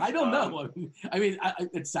 I don't know. I mean,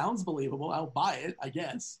 it sounds believable. I'll buy it, I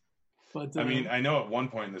guess. But I mean, I know at one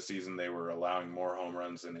point in the season they were allowing more home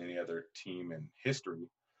runs than any other team in history.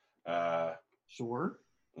 Sure.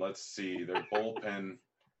 Let's see. Their bullpen.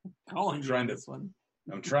 I'm trying to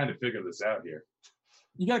figure this out here.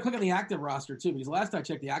 You got to click on the active roster too, because last I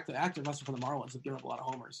checked, the active roster for the Marlins have given up a lot of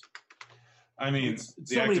homers. I mean,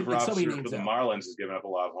 the active roster for the Marlins has given up a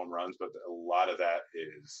lot of home runs, but a lot of that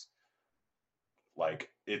is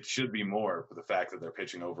like it should be more for the fact that they're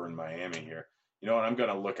pitching over in Miami here. You know what? I'm going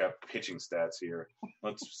to look up pitching stats here.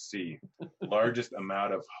 Let's see. Largest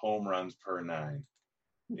amount of home runs per 9.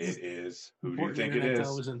 It is. Who do you think it is?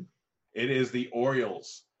 Television. It is the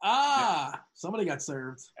Orioles. Somebody got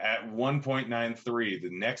served. At 1.93, the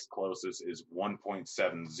next closest is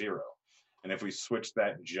 1.70. And if we switch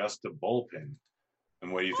that just to bullpen,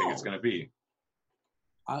 then what do you think it's going to be?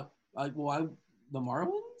 The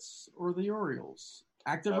Marlins or the Orioles?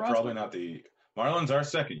 Active roster? Probably not the Marlins are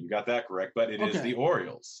second. You got that correct, but it is the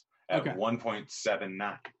Orioles at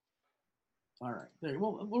 1.79. All right. There.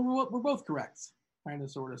 Well, we're both correct. Kind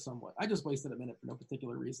of, sort of, somewhat. I just wasted a minute for no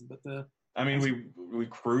particular reason, but we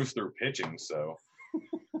cruised through pitching, so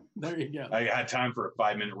there you go. I had time for a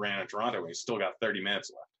 5-minute rant in Toronto, and we still got 30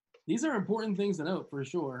 minutes left. These are important things to note for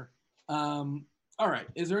sure. All right.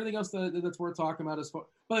 Is there anything else that's worth talking about?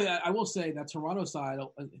 But I will say that Toronto side,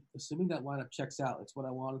 assuming that lineup checks out, it's what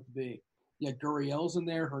I want it to be. Yeah, Gurriel's in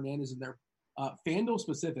there, Hernandez in there. FanDuel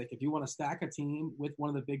specific, if you want to stack a team with one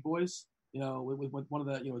of the big boys, with one of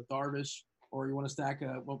the, Darvish, or you want to stack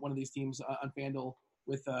one of these teams on FanDuel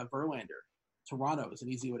with Verlander, Toronto is an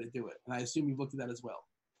easy way to do it. And I assume you've looked at that as well.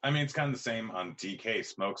 It's kind of the same on DK.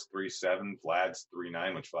 Smoke's 3.7, Vlad's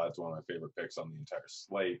 3.9, which Vlad's one of my favorite picks on the entire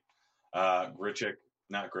slate. Grichuk,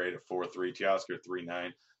 not great at 4.3. Teoscar,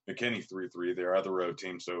 3.9. McKinney, 3.3. They're other road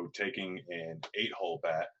teams, so taking an 8-hole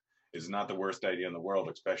bat is not the worst idea in the world,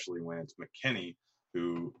 especially when it's McKinney,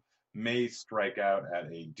 who may strike out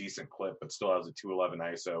at a decent clip, but still has a 211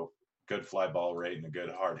 ISO, good fly ball rate, and a good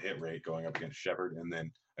hard hit rate going up against Shepard. And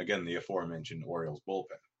then, again, the aforementioned Orioles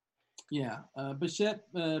bullpen. Yeah. Bichette,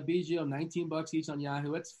 Biggio, $19 each on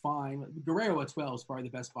Yahoo. It's fine. Guerrero at 12 is probably the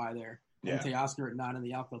best buy there. Yeah. And Teoscar at 9 in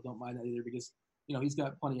the outfield. Don't mind that either because, he's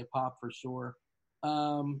got plenty of pop for sure. He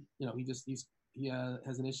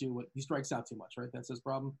has an issue with, he strikes out too much, right? That's his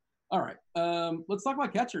problem. All right. Let's talk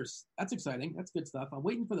about catchers. That's exciting. That's good stuff. I'm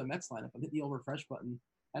waiting for the Mets lineup. I'm hitting the old refresh button.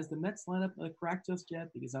 Has the Mets lineup cracked just yet?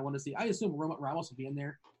 Because I want to see. I assume Ramos will be in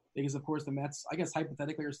there because, of course, the Mets, I guess,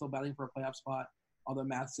 hypothetically are still battling for a playoff spot. Although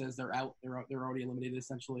math says they're out. They're already eliminated,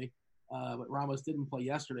 essentially. But Ramos didn't play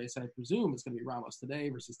yesterday, so I presume it's going to be Ramos today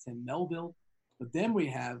versus Tim Melville. But then we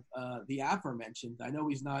have the aforementioned. I know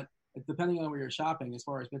he's not, depending on where you're shopping, as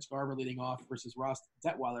far as Mitch Garver leading off versus Ross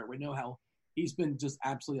Detweiler, we know how he's been just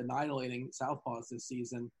absolutely annihilating Southpaws this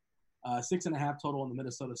season. 6.5 total on the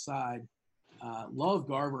Minnesota side. Love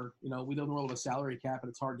Garver. We don't roll with a salary cap,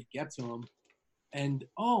 and it's hard to get to him. And,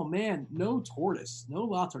 oh, man, no Torres, no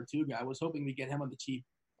La Tortuga. I was hoping to get him on the cheap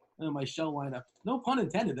in my shell lineup. No pun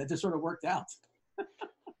intended. That just sort of worked out.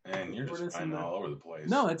 And you're just finding all over the place.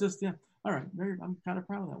 No, it just, yeah. All right. I'm kind of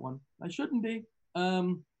proud of that one. I shouldn't be.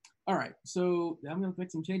 All right. So I'm going to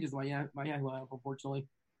make some changes to my Yahoo lineup, unfortunately.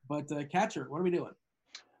 But catcher, what are we doing?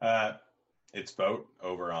 It's Vogt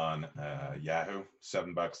over on Yahoo.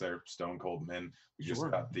 $7 there. Stone Cold Min. We just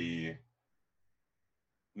got the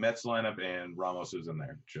Mets lineup, and Ramos is in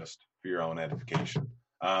there just for your own edification.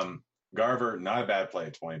 Garver, not a bad play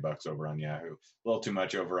at $20 over on Yahoo. A little too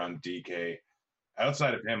much over on DK.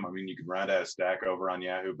 Outside of him, you could round out a stack over on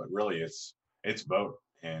Yahoo, but really it's Vogt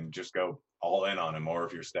and just go all in on him. Or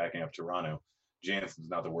if you're stacking up Toronto, Jansen's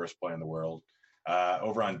not the worst play in the world.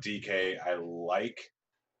 Over on DK, I like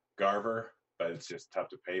Garver, but it's just tough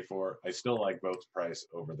to pay for. I still like Vogt's price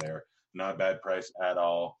over there. Not a bad price at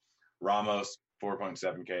all. Ramos,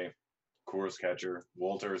 4.7K, Coors catcher.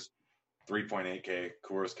 Walters, 3.8K,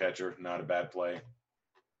 Coors catcher. Not a bad play.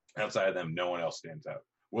 Outside of them, no one else stands out.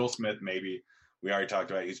 Will Smith, maybe. We already talked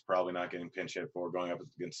about he's probably not getting pinch hit for going up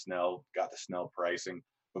against Snell. Got the Snell pricing,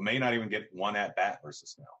 but may not even get one at bat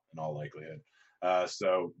versus Snell in all likelihood.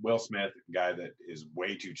 So Will Smith, a guy that is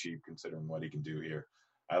way too cheap considering what he can do here.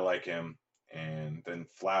 I like him. And then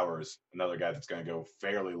Flowers, another guy that's going to go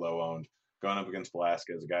fairly low owned, going up against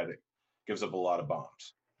Velasquez, a guy that gives up a lot of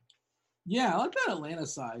bombs. Yeah, I like that Atlanta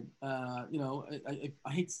side. I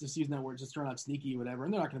hate just using that word, just turn out sneaky or whatever.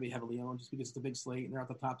 And they're not going to be heavily owned just because it's a big slate and they're not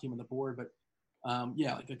the top team on the board. But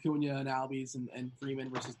like Acuna and Albies and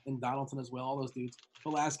Freeman and Donaldson as well, all those dudes.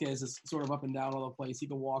 Velasquez is sort of up and down all the place. He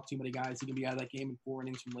can walk too many guys. He can be out of that game in 4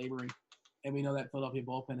 innings from laboring. And we know that Philadelphia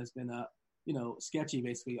bullpen has been, sketchy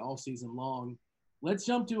basically all season long. Let's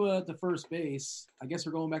jump to first base. I guess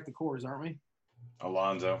we're going back to Coors, aren't we?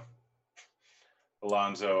 Alonso,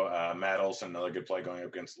 Matt Olson, another good play going up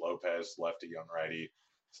against Lopez, lefty, young righty.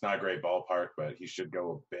 It's not a great ballpark, but he should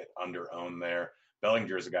go a bit under-owned there.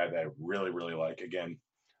 Bellinger is a guy that I really, really like. Again,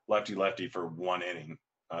 lefty for 1 inning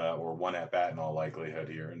or 1 at-bat in all likelihood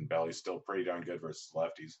here, and Belly's still pretty darn good versus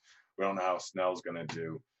lefties. We don't know how Snell's going to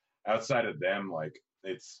do. Outside of them,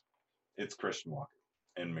 it's Christian Walker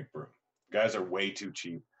and McBroom. Guys are way too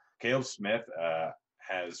cheap. Caleb Smith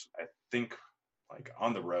has, I think,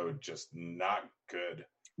 on the road, just not good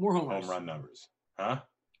more homers. Home run numbers. Huh?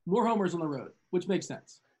 More homers on the road, which makes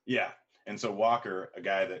sense. Yeah. And so Walker, a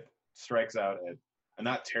guy that strikes out at a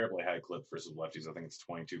not terribly high clip versus lefties. I think it's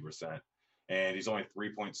 22%. And he's only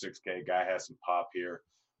 3.6K. Guy has some pop here.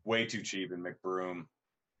 Way too cheap. And McBroom,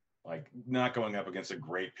 Like, not going up against a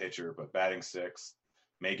great pitcher, but batting sixth,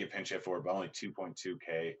 may get pinch hit for it, but only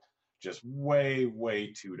 2.2K. Just way,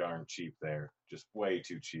 way too darn cheap there. Just way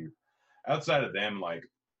too cheap. Outside of them, like,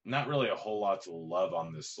 not really a whole lot to love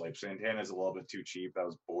on this slate. Santana's a little bit too cheap. That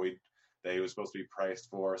was Boyd that he was supposed to be priced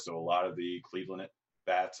for, so a lot of the Cleveland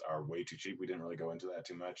bats are way too cheap. We didn't really go into that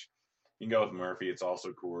too much. You can go with Murphy. It's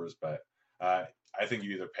also Coors, but I think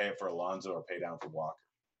you either pay it for Alonso or pay down for Walker.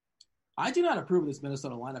 I do not approve of this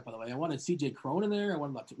Minnesota lineup, by the way. I wanted C.J. Cron in there. I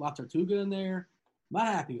wanted La Tortuga in there. Not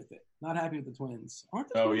happy with it. Not happy with the Twins. Aren't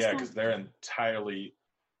the Twins yeah, because they're entirely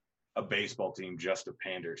a baseball team just to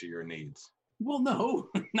pander to your needs. Well, no,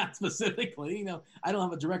 not specifically. You know, I don't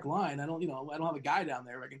have a direct line. I don't have a guy down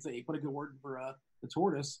there. I can say, put a good word for the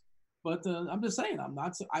Tortoise. But I'm just saying,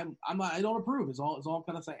 I don't approve. Is all I'm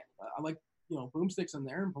kind of saying. I like, Boomsticks in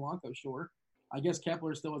there and Polanco, sure. I guess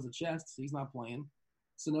Kepler still has a chest. So he's not playing.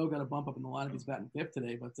 Sano got a bump up in the lineup. He's batting fifth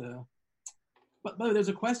today. But there's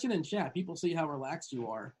a question in chat. People see how relaxed you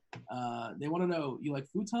are. They want to know, you like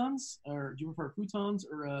futons, or do you prefer futons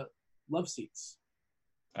or love seats?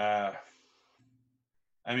 I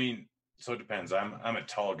mean, so it depends. I'm a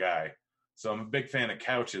tall guy, so I'm a big fan of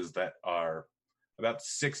couches that are about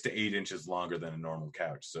 6 to 8 inches longer than a normal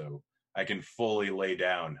couch, so I can fully lay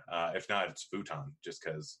down. If not, it's futon, just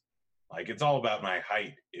because, like, it's all about my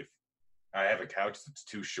height. If I have a couch that's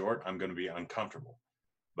too short, I'm going to be uncomfortable.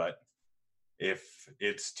 But if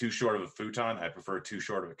it's too short of a futon, I prefer too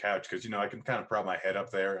short of a couch because, I can kind of prop my head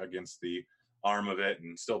up there against the arm of it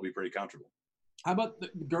and still be pretty comfortable. How about the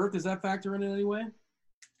girth? Does that factor in any way?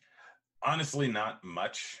 Honestly, not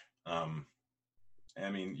much. I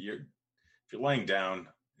mean, if you're laying down,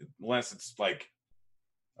 unless it's like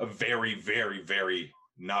a very, very, very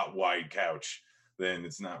not wide couch, then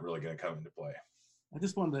it's not really going to come into play. I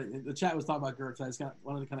just wanted the chat was talking about girth. I just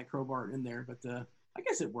wanted to kind of crowbar it in there, but I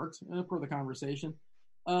guess it worked for the conversation.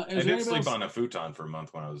 I did sleep on a futon for a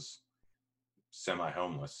month when I was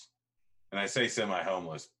semi-homeless. And I say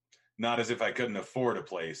semi-homeless, not as if I couldn't afford a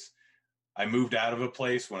place. I moved out of a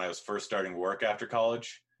place when I was first starting work after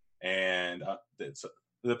college, and it's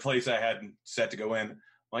the place I had set to go in. I'm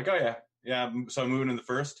like, oh, yeah. So I'm moving in the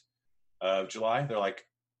 1st of July. They're like,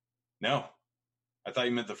 no, I thought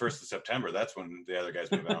you meant the 1st of September. That's when the other guys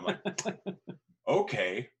move in. I'm like,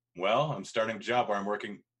 okay, well, I'm starting a job where I'm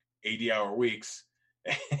working 80-hour weeks,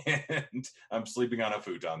 and I'm sleeping on a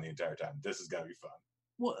futon the entire time. This is going to be fun.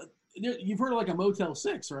 Well, you've heard of like a Motel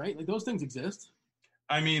 6, right? Like those things exist.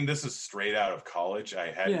 I mean, this is straight out of college.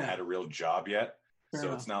 I hadn't had a real job yet. Fair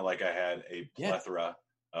enough. It's not like I had a plethora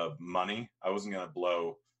of money. I wasn't going to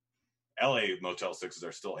blow. LA Motel 6s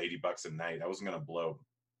are still $80 a night. I wasn't going to blow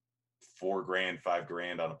 $4,000,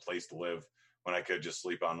 $5,000 on a place to live when I could just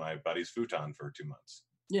sleep on my buddy's futon for 2 months.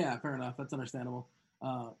 Yeah, fair enough. That's understandable.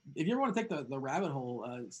 If you ever want to take the rabbit hole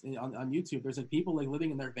on YouTube, there's like people like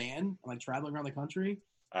living in their van and like traveling around the country.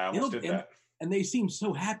 I almost did that. And they seem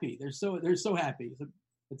so happy. They're so happy.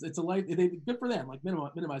 It's a life. Good for them. Like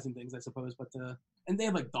minimizing things, I suppose. But and they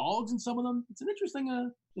have like dogs in some of them. It's an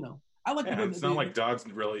interesting. I like. Yeah, it's not like dogs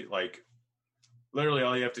really like. Literally,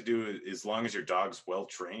 all you have to do is, as long as your dog's well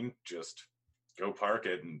trained, just go park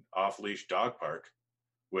at an off leash dog park.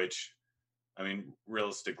 Which, I mean,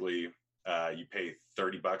 realistically, you pay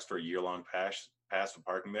 $30 for a year-long pass for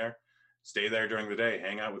parking there. Stay there during the day,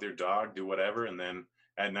 hang out with your dog, do whatever, and then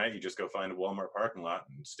at night you just go find a Walmart parking lot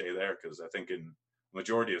and stay there. Because I think in the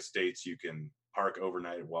majority of states you can park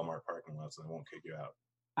overnight at Walmart parking lots and they won't kick you out.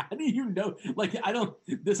 How do you know? Like, I'm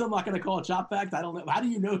not going to call a chop fact. I don't know. How do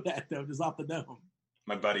you know that though? Just off the dome.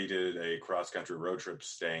 My buddy did a cross-country road trip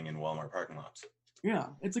staying in Walmart parking lots. Yeah,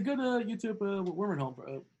 it's a good YouTube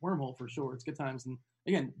wormhole for sure. It's good times, and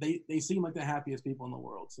again, they seem like the happiest people in the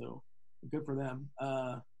world, so good for them.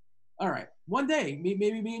 All right, one day,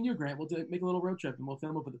 maybe me and you, Grant, we'll make a little road trip and we'll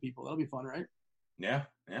film up with the people. That'll be fun, right? Yeah,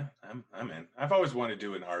 I'm in. I've always wanted to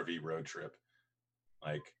do an RV road trip.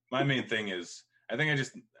 Like, my main thing is,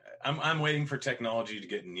 I'm waiting for technology to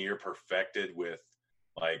get near perfected with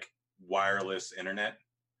like wireless internet.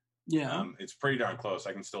 Yeah, it's pretty darn close.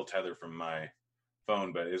 I can still tether from my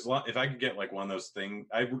phone, but if I could get like one of those things,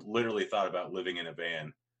 I literally thought about living in a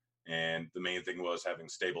van, and the main thing was having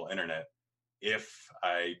stable internet. If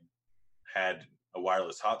I had a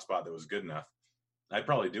wireless hotspot that was good enough, I'd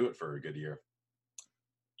probably do it for a good year.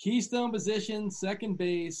 Keystone position, second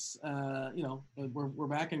base. We're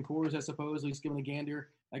back in Coors, I suppose. At least giving a gander.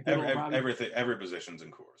 Like every position's in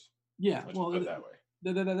Coors. Yeah, Let's put it that way.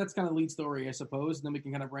 That's kind of the lead story, I suppose. And then we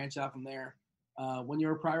can kind of branch out from there. When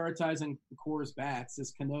you're prioritizing Coors bats,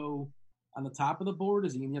 is Cano on the top of the board?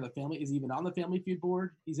 Is he near the family? Is he even on the Family Feud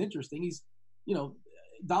board? He's interesting. He's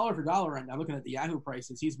dollar for dollar, and I'm looking at the Yahoo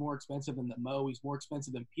prices. He's more expensive than the Mo. He's more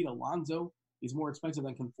expensive than Pete Alonso. He's more expensive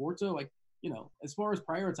than Conforto. Like, as far as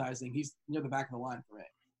prioritizing, he's near the back of the line for me.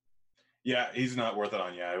 Yeah, he's not worth it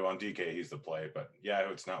on Yahoo. On DK, he's the play, but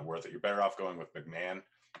Yahoo, it's not worth it. You're better off going with McMahon.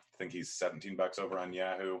 I think he's $17 over on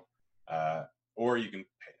Yahoo. Or you can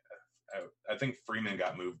pay. I think Freeman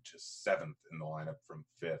got moved to 7th in the lineup from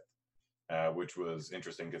 5th, which was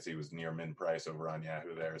interesting because he was near min price over on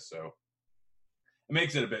Yahoo there. So it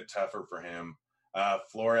makes it a bit tougher for him.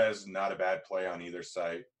 Flores, not a bad play on either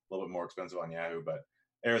site. A little bit more expensive on Yahoo, but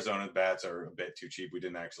Arizona bats are a bit too cheap. We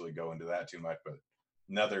didn't actually go into that too much, but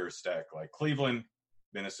another stack like Cleveland,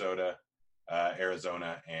 Minnesota,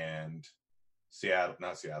 Arizona, and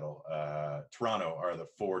Toronto are the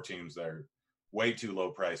 4 teams that are way too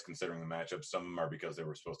low price considering the matchup. Some of them are because they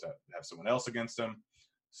were supposed to have someone else against them.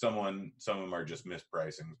 Some of them are just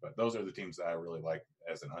mispricings, but those are the teams that I really like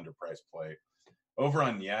as an underpriced play. Over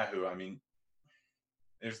on Yahoo, I mean,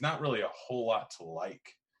 there's not really a whole lot to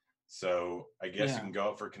like. So I guess you can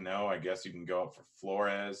go up for Cano. I guess you can go up for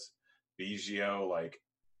Flores, Biggio. Like,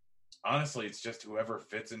 honestly, it's just whoever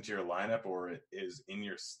fits into your lineup or is in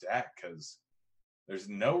your stack because there's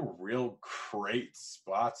no real great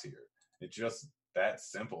spots here. It's just that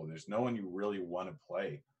simple. There's no one you really want to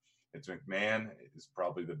play. It's McMahon is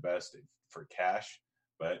probably the best for cash,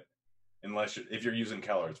 but if you're using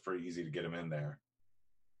Keller, it's pretty easy to get him in there.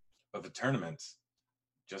 But the tournaments,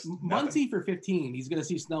 just Muncy for 15. He's going to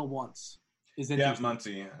see Snell once.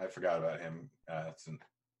 Muncy. I forgot about him,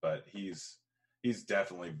 but he's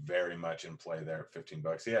definitely very much in play there at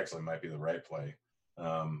 $15. He actually might be the right play,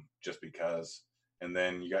 just because. And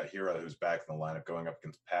then you got Hero, who's back in the lineup, going up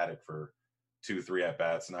against Paddock for 2-3 at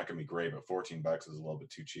bats. Not going to be great, but $14 is a little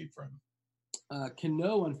bit too cheap for him.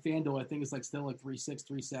 Cano on FanDuel, I think, is still like 3.6,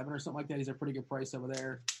 3.7 or something like that. He's a pretty good price over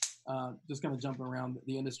there. Just kind of jumping around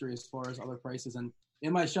the industry as far as other prices. And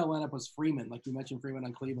in my shell lineup was Freeman. Like you mentioned, Freeman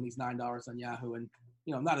on Cleveland. He's $9 on Yahoo. And,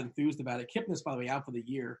 I'm not enthused about it. Kipnis, by the way, out for the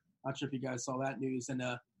year. Not sure if you guys saw that news. And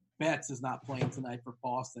Betts is not playing tonight for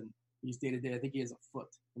Boston. He's day-to-day. I think he has a foot,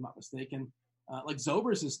 if I'm not mistaken. Like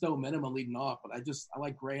Zobrist is still minimum leading off, but I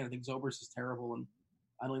like Gray, and I think Zobrist is terrible, and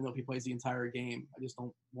I don't even know if he plays the entire game. I just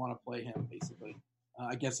don't want to play him, basically.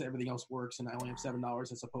 I guess everything else works, and I only have $7.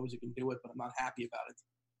 I suppose you can do it, but I'm not happy about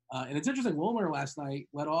it. And it's interesting, Wilmer last night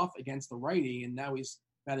led off against the righty, and now he's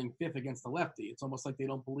batting 5th against the lefty. It's almost like they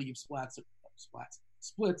don't believe splits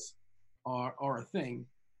are a thing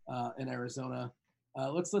in Arizona.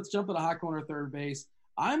 Let's jump to the hot corner third base.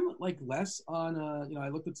 I'm like less on, I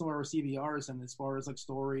looked at some of our CBRs, and as far as like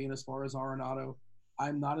Story and as far as Arenado,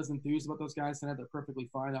 I'm not as enthused about those guys tonight. They're perfectly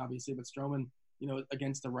fine, obviously, but Stroman,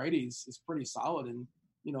 against the righties is pretty solid. And,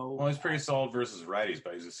 well, he's pretty solid versus righties,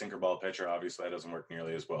 but he's a sinker ball pitcher. Obviously, that doesn't work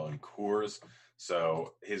nearly as well in Coors.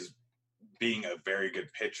 So his being a very good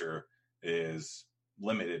pitcher is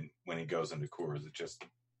limited when he goes into Coors. It just,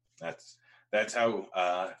 that's how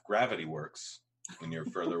gravity works. When you're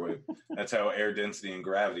further away, that's how air density and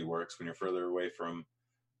gravity works. When you're further away from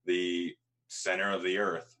the center of the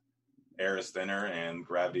earth, air is thinner and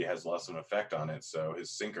gravity has less of an effect on it. So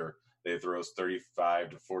his sinker, that he throws 35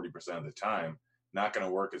 to 40% of the time, not going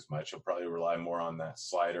to work as much. He'll probably rely more on that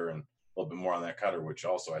slider and a little bit more on that cutter, which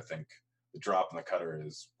also I think the drop in the cutter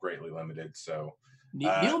is greatly limited. So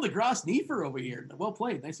Neil deGrasse Niefer over here. Well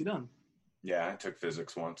played. Nicely done. Yeah, I took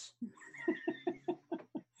physics once.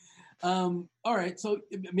 All right, so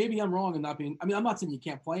maybe I'm wrong in not being. I mean, I'm not saying you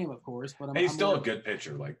can't play him, of course, but he's still a good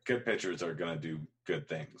pitcher. Like good pitchers are going to do good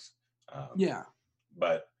things.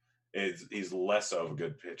 But he's less of a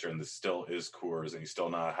good pitcher, and this still is Coors, and he's still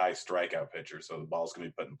not a high strikeout pitcher. So the ball's going to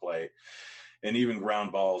be put in play, and even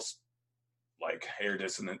ground balls like air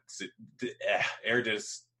density. Air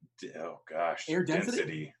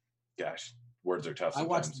density. Gosh, words are tough. I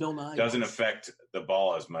watched Bill Nye. Doesn't affect the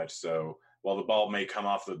ball as much, so. While the ball may come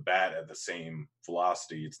off the bat at the same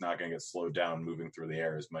velocity, it's not going to get slowed down moving through the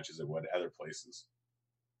air as much as it would other places.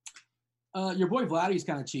 Your boy Vladdy's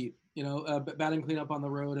kind of cheap, batting cleanup on the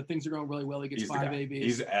road. If things are going really well, he gets 5 ABs.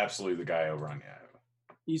 He's absolutely the guy over on Yahoo.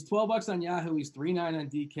 He's $12 on Yahoo. He's 3.9 on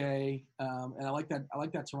DK, and I like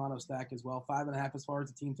that Toronto stack as well. 5.5 as far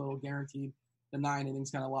as the team total guaranteed. The 9 innings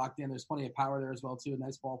kind of locked in. There's plenty of power there as well too. A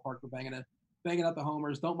nice ballpark for banging out the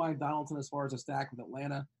homers. Don't mind Donaldson as far as a stack with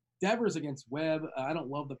Atlanta. Devers against Webb. I don't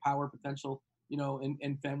love the power potential,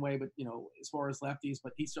 in Fenway, but, as far as lefties,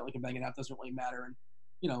 but he certainly can bang it out. Doesn't really matter. And,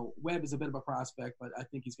 Webb is a bit of a prospect, but I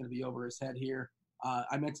think he's going to be over his head here.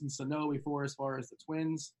 I mentioned Sano before as far as the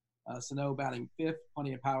Twins. Sano batting 5th,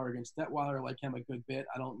 plenty of power against Detweiler. I like him a good bit.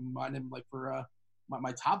 I don't mind him like for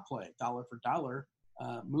my top play, dollar for dollar.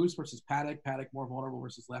 Moose versus Paddock. Paddock more vulnerable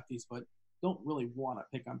versus lefties, but don't really want to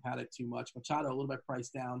pick on Paddock too much. Machado a little bit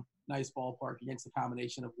priced down. Nice ballpark against the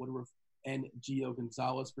combination of Woodruff and Gio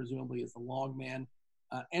Gonzalez, presumably is the long man.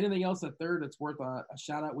 Anything else at third that's worth a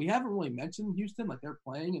shout out? We haven't really mentioned Houston. Like, they're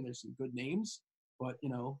playing and there's some good names, but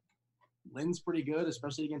Lynn's pretty good,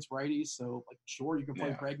 especially against righties. So, like, sure, you can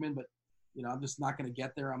play Bregman, but I'm just not going to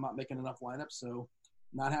get there. I'm not making enough lineups, so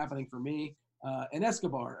not happening for me. And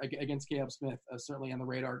Escobar against Caleb Smith, certainly on the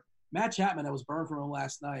radar. Matt Chapman, I was burned from him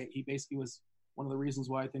last night. He basically was one of the reasons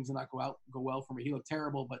why things did not go well for me. He looked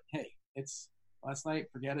terrible, but hey, it's last night.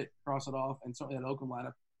 Forget it, cross it off, and certainly that Oakland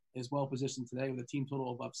lineup is well positioned today with a team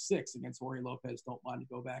total above 6 against Jorge Lopez. Don't mind to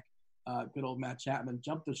go back. Good old Matt Chapman.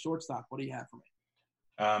 Jump to shortstop. What do you have for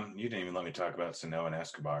me? You didn't even let me talk about Sano and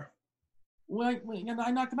Escobar. Well,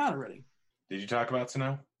 I knocked him out already. Did you talk about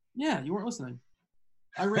Sano? Yeah, you weren't listening.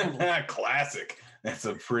 I rambled. Classic. That's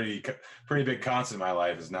a pretty big constant in my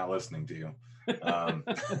life, is not listening to you.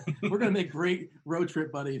 We're going to make great road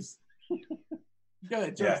trip buddies. Go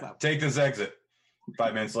ahead, shortstop. Take this exit.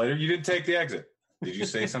 5 minutes later, you didn't take the exit. Did you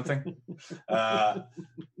say something?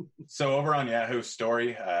 So over on Yahoo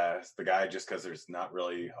Story, the guy, just because there's not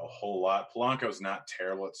really a whole lot. Polanco's not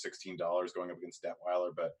terrible at $16 going up against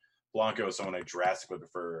Detweiler, but Polanco is someone I drastically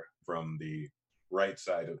prefer from the right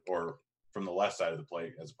side or from the left side of the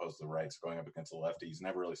plate as opposed to the right. So going up against the lefty, he's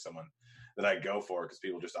never really someone that I go for because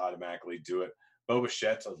people just automatically do it. Bo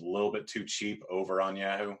Bichette's a little bit too cheap over on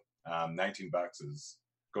Yahoo. $19 is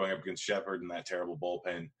going up against Shepard and that terrible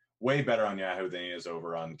bullpen. Way better on Yahoo than he is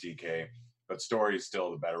over on DK. But Story's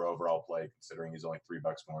still the better overall play, considering he's only $3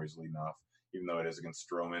 more. He's leading off, even though it is against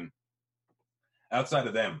Stroman. Outside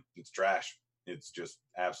of them, it's trash. It's just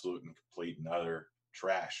absolute and complete and utter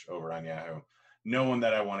trash over on Yahoo. No one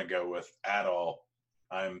that I want to go with at all.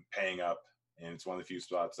 I'm paying up, and it's one of the few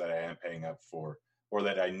spots that I am paying up for, or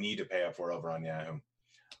that I need to pay up for over on Yahoo.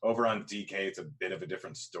 Over on DK, it's a bit of a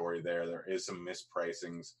different story there. There is some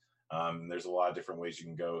mispricings. There's a lot of different ways you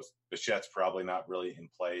can go. Bichette's probably not really in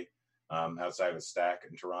play outside of Stack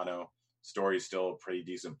in Toronto. Story's still a pretty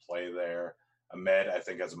decent play there. Ahmed, I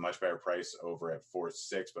think, has a much better price over at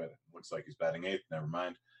 4.6, but it looks like he's batting 8th. Never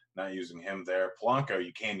mind. Not using him there. Polanco,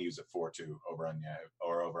 you can use at 4.2 over on Yahoo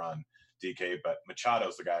or over on DK, but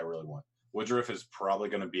Machado's the guy I really want. Woodruff is probably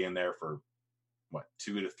going to be in there for,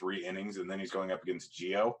 2 to 3 innings, and then he's going up against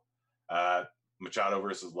Gio. Machado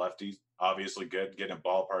versus lefties, obviously good. Getting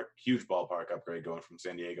a huge ballpark upgrade going from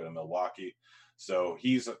San Diego to Milwaukee. So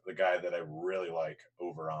he's the guy that I really like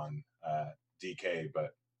over on DK. But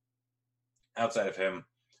outside of him,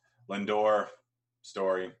 Lindor,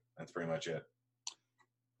 Story, that's pretty much it.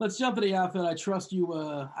 Let's jump to the outfield. I trust you.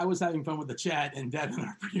 I was having fun with the chat and Devin,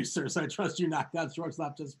 our producer, so I trust you knocked out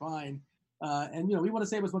shortstop just fine. And we want to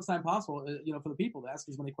save as much time possible, for the people to ask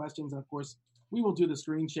as many questions. And, of course, we will do the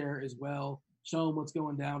screen share as well, show them what's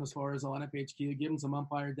going down as far as on FHQ, give them some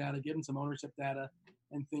umpire data, give them some ownership data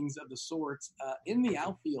and things of the sorts. In the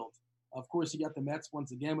outfield, of course, you got the Mets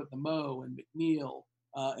once again with the Mo and McNeil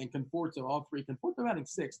and Conforto, all three. Conforto batting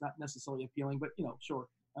 6, not necessarily appealing, but, sure,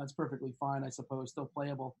 it's perfectly fine, I suppose, still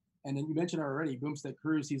playable. And then you mentioned already, Boomstick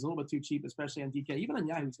Cruz, he's a little bit too cheap, especially on DK. Even on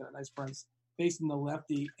Yahoo, he's got a nice price. Facing the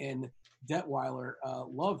lefty and Detweiler.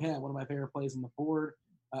 Love him, one of my favorite plays on the board.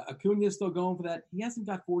 Acuna's still going for that. He hasn't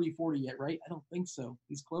got 40-40 yet, right? I don't think so.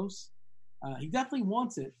 He's close. He definitely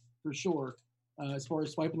wants it, for sure, as far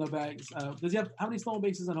as swiping the bags. Does he have, how many stolen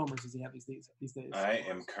bases and homers does he have these days? I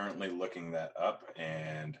am currently looking that up,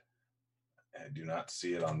 and I do not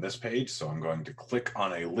see it on this page, so I'm going to click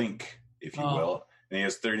on a link, if you will. And he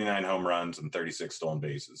has 39 home runs and 36 stolen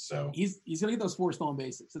bases. So he's going to get those 4 stolen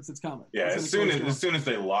bases since it's coming. Yeah, as soon as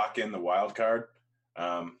they lock in the wild card,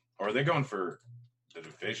 or are they going for the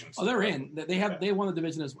division? Oh, they're in. They won the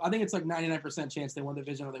division I think it's like 99% chance they won the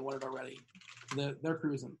division or they won it already. They're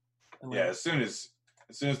cruising. Yeah, as soon as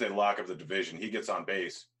they lock up the division, he gets on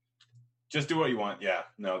base. Just do what you want. Yeah,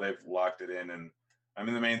 no, they've locked it in, and I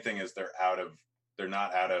mean the main thing is they're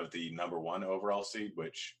not out of the number 1 overall seed,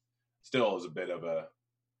 which still is a bit of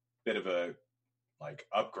a like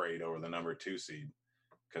upgrade over the number 2 seed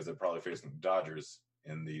because they're probably facing the Dodgers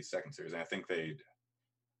in the second series. And I think I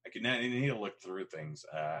need to look through things.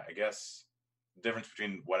 I guess the difference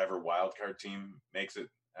between whatever wild card team makes it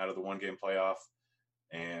out of the 1-game playoff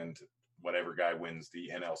and whatever guy wins the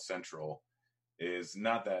NL Central is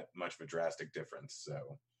not that much of a drastic difference.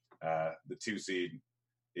 So the 2 seed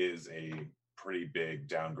is a pretty big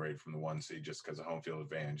downgrade from the 1 seed just because of home field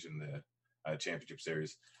advantage in the championship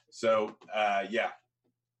series. So,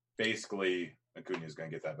 basically Acuna is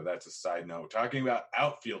going to get that, but that's a side note. Talking about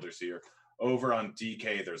outfielders here Over on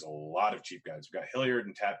DK, there's a lot of cheap guys. We've got Hilliard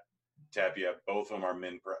and Tapia. Both of them are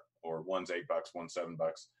or one's $8, one's $7.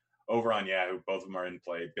 Over on Yahoo, both of them are in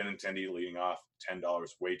play. Benintendi leading off, $10,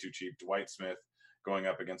 way too cheap. Dwight Smith going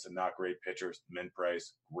up against a not great pitcher, min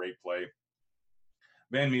price, great play.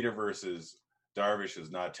 Van Meter versus Darvish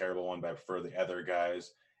is not a terrible one, but I prefer the other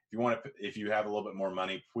guys. If you have a little bit more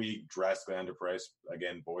money, Puig drastically underpriced.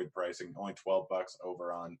 Again, Boyd pricing, only $12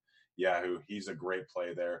 over on Yahoo. He's a great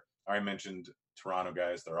play there. I mentioned Toronto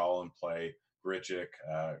guys; they're all in play. Grichuk,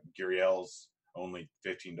 Gurriel's only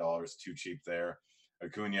 $15, too cheap there.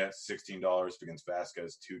 Acuna, $16 against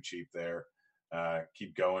Vasquez, too cheap there.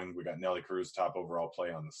 Keep going. We got Nelly Cruz, top overall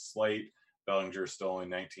play on the slate. Bellinger still only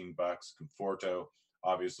 $19. Conforto,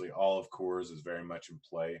 obviously, all of Coors is very much in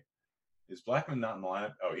play. Is Blackman not in the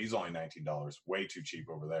lineup? Oh, he's only $19. Way too cheap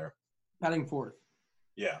over there. Batting fourth.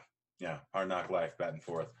 Yeah. Hard knock life, batting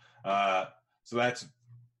fourth. So that's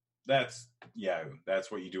Yahoo.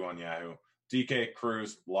 That's what you do on Yahoo. DK,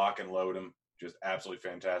 Cruz, lock and load him. Just absolutely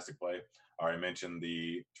fantastic play. I already mentioned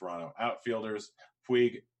the Toronto outfielders.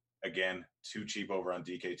 Puig, again, too cheap over on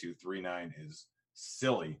DK2. 3.9 is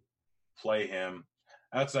silly. Play him.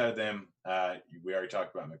 Outside of them, we already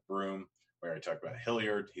talked about McBroom. We already talked about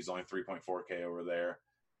Hilliard. He's only 3.4K over there.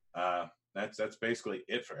 That's basically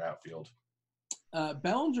it for outfield.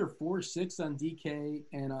 Bellinger 4.6 on DK,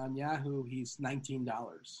 and on Yahoo he's $19.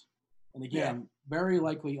 And again, very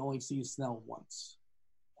likely only sees Snell once.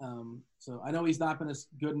 So I know he's not been as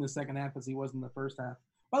good in the second half as he was in the first half.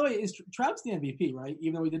 By the way, is Trout's the MVP, right?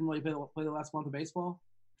 Even though he didn't really play the last month of baseball?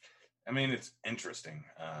 I mean, it's interesting.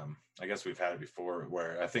 I guess we've had it before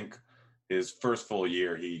where I think his first full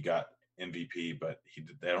year he got MVP, but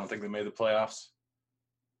I don't think they made the playoffs.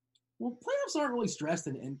 Well, playoffs aren't really stressed,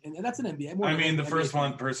 and that's an NBA. I mean, the first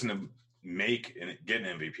person to make and get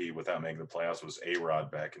an MVP without making the playoffs was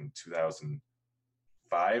A-Rod back in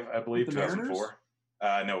 2005, I believe, 2004.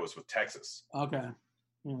 No, it was with Texas. Okay.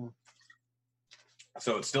 Yeah.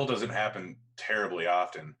 So it still doesn't happen terribly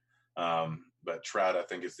often. But Trout, I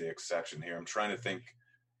think, is the exception here. I'm trying to think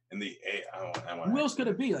in the who else could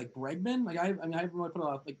it be? Like Bregman? Like I haven't really put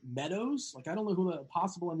out like Meadows. Like I don't know who the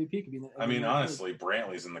possible MVP could be. Honestly,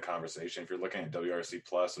 Brantley's in the conversation. If you're looking at WRC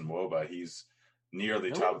Plus and WOBA, he's near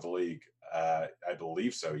the top of the league. I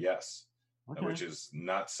believe so. Yes, okay. Which is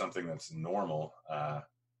not something that's normal,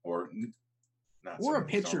 or a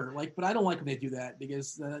pitcher. But I don't like when they do that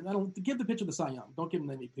because I don't give the pitcher the Cy Young. Don't give him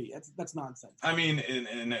the MVP. That's nonsense. I mean,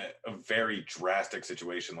 in a very drastic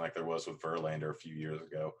situation like there was with Verlander a few years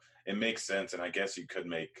ago, it makes sense, and I guess you could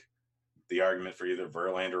make the argument for either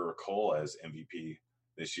Verlander or Cole as MVP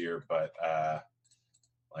this year. But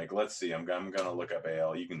let's see. I'm gonna look up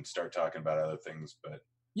AL. You can start talking about other things, but.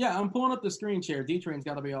 Yeah, I'm pulling up the screen share. D-Train's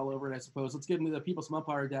got to be all over it, I suppose. Let's give them the people some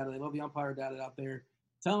umpire data. They love the umpire data out there.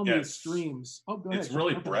 Tell me streams. Oh, go ahead. It's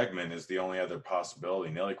really Bregman is the only other possibility.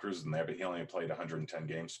 Nelly Cruz is in there, but he only played 110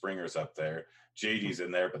 games. Springer's up there. JD's in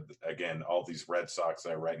there, but again, all these Red Sox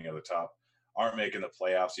that are right near the top aren't making the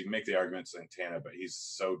playoffs. You can make the argument Santana, but he's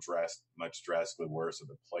so much drastically worse at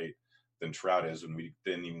the plate than Trout is when we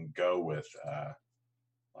didn't even go with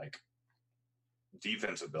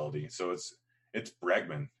defense ability. So it's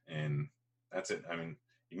Bregman, and that's it. I mean,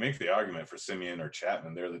 you make the argument for Simeon or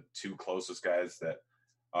Chapman. They're the two closest guys that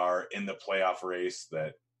are in the playoff race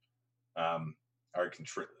that are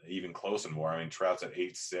even close and more. I mean, Trout's at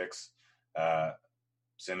 8.6,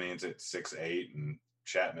 Simeon's at 6.8, and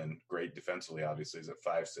Chapman, great defensively, obviously, is at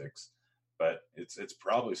 5.6. But it's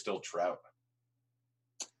probably still Trout.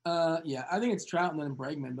 Yeah, I think it's Trout and then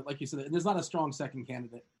Bregman. But like you said, there's not a strong second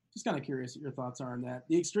candidate. Just kind of curious what your thoughts are on that.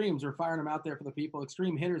 The Extremes are firing them out there for the people.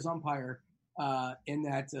 Extreme hitters umpire in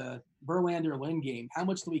that Verlander-Lynn game. How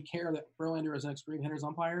much do we care that Verlander is an extreme hitters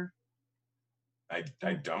umpire? I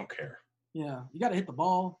don't care. Yeah, you got to hit the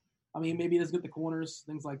ball. I mean, maybe he doesn't get the corners,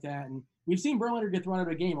 things like that. And we've seen Verlander get thrown out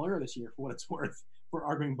of a game earlier this year, for what it's worth, for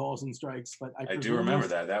arguing balls and strikes. But I do remember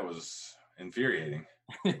that. That was infuriating.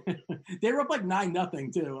 They were up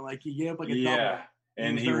 9-0 too. And he gave up a double. Yeah,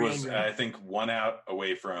 and he was, I think, 1 out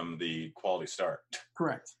away from the quality start.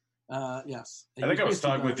 Correct. Yes. I think I was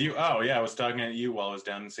talking with you. Oh, yeah, I was talking to you while I was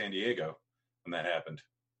down in San Diego when that happened.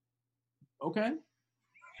 Okay.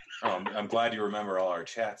 Oh, I'm glad you remember all our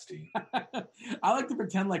chats, Dean. I like to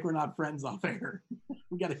pretend like we're not friends off air.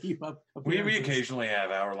 We got to keep up. We occasionally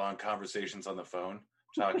have hour-long conversations on the phone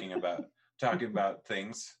talking about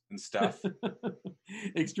things and stuff.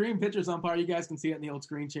 Extreme pitchers umpire. You guys can see it in the old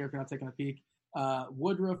screen share if you're not taking a peek.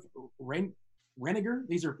 Woodruff, Reniger.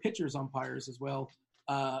 These are pitchers umpires as well.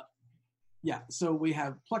 Yeah, so we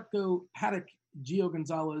have Plutko, Paddock, Gio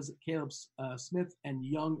Gonzalez, Caleb Smith, and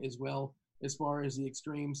Young as well. as far as the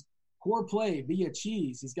extremes. Core play via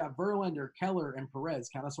Cheese. He's got Verlander, Keller, and Perez,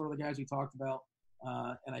 kind of sort of the guys we talked about.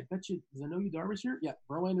 And I bet you, does I know you Darvish here? Yeah,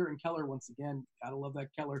 Verlander and Keller once again. Gotta love that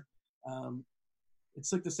Keller.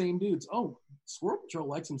 It's like the same dudes. Oh, Squirrel Patrol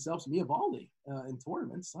likes himself some Eovaldi in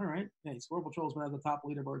tournaments. All right. Hey, Squirrel Patrol's been at the top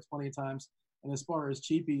leaderboards plenty of times. And as far as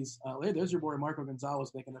cheapies, hey, there's your boy Marco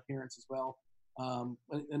Gonzalez making an appearance as well.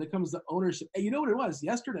 And it comes to ownership. Hey, you know what it was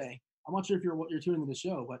yesterday? I'm not sure if you're tuning into the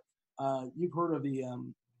show, but you've heard of the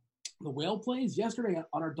whale plays yesterday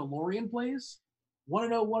on our DeLorean plays.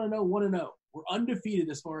 1-0. We're undefeated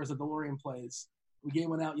as far as the DeLorean plays. We gave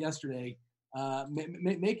one out yesterday.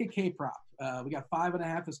 Make a K prop. We got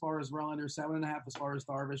 5.5 as far as Verlander, 7.5 as far as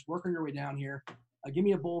Darvish. Working your way down here. Give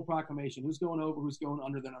me a bold proclamation. Who's going over? Who's going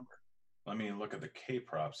under the number? Let me look at the K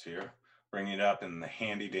props here. Bring it up in the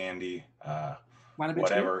handy dandy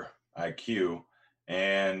whatever IQ,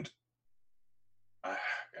 and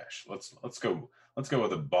gosh, let's go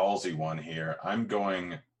with a ballsy one here. I'm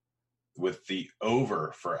going with the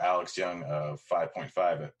over for Alex Young of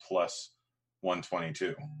 5.5 at plus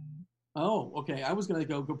 122. Oh, okay. I was going to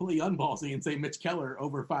go completely unballsy and say Mitch Keller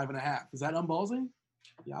over 5.5. Is that unballsy?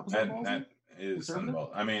 The opposite ballsy? That is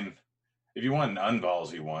unballsy. I mean, if you want an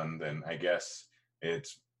unballsy one, then I guess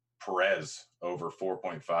it's Perez over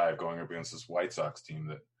 4.5 going up against this White Sox team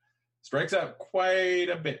that strikes out quite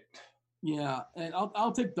a bit. Yeah, and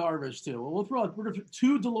I'll take Darvish too. We're going to throw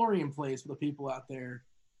 2 DeLorean plays for the people out there.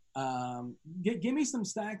 Give me some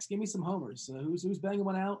stacks. Give me some homers. Who's banging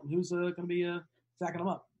one out, and who's going to be stacking them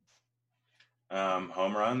up?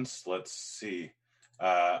 Home runs. Let's see.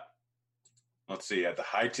 At the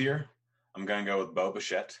high tier, I'm going to go with Bo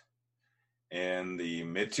Bichette. In the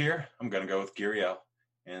mid tier, I'm going to go with Gurriel.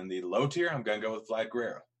 In the low tier, I'm going to go with Vlad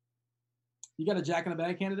Guerrero. You got a Jack in the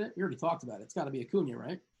Bag candidate? We already talked about it. It's got to be Acuna,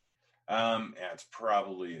 right? Yeah, it's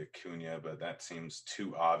probably Acuna, but that seems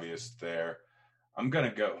too obvious there. I'm going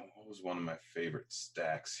to go. What was one of my favorite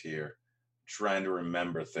stacks here? Trying to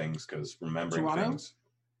remember things because remembering Toronto? Things.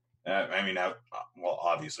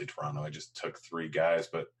 Obviously Toronto. I just took 3 guys,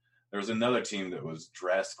 but there was another team that was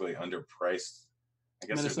drastically underpriced. I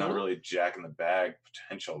guess There's not really Jack in the Bag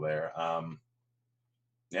potential there.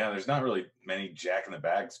 There's not really many Jack in the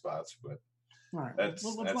Bag spots, but all right. That's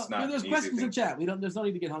not. There's questions in chat. There's no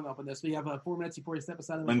need to get hung up on this. We have 4 minutes before you step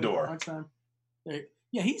aside. Lindor. Time.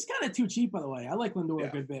 Yeah, he's kind of too cheap, by the way. I like Lindor a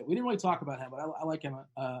good bit. We didn't really talk about him, but I like him.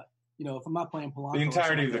 If I'm not playing Polanco, the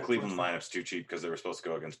entirety of the Cleveland lineup's too cheap because they were supposed to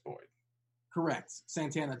go against Boyd. Correct.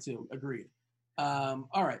 Santana too. Agreed. All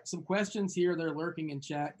right. Some questions here. They're lurking in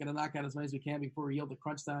chat. Going to knock out as many as we can before we yield to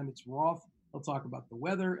crunch time. It's Roth. He'll talk about the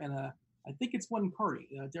weather, and I think it's one Cardi.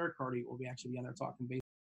 Derek Cardi will actually be on there talking baseball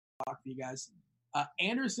for you guys.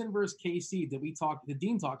 Anderson versus KC. Did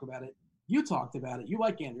Dean talk about it? You talked about it. You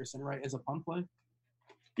like Anderson, right? As a punt play?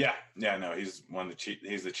 Yeah. No, he's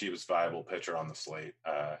he's the cheapest viable pitcher on the slate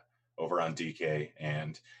over on DK,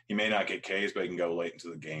 and he may not get Ks, but he can go late into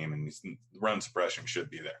the game, and his run suppression should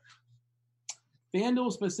be there.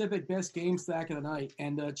 FanDuel specific best game stack of the night,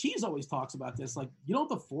 and Cheese always talks about this. Like, you don't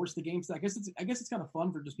have to force the game stack. I guess it's kind of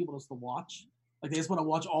fun for just people just to watch. Like, they just want to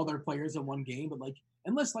watch all their players in one game, but like,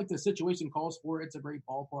 unless like the situation calls for it, it's a great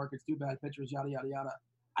ballpark, it's 2 bad pitchers, yada yada yada.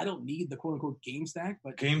 I don't need the quote unquote game stack,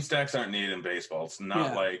 but game stacks aren't needed in baseball. It's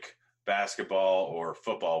not like basketball or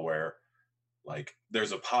football where like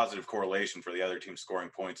there's a positive correlation for the other team scoring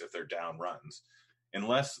points if they're down runs,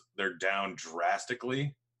 unless they're down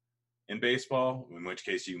drastically. In baseball, in which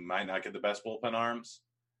case you might not get the best bullpen arms.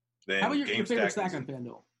 Then how about your favorite stack on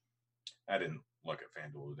FanDuel? I didn't look at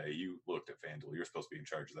FanDuel today. You looked at FanDuel. You're supposed to be in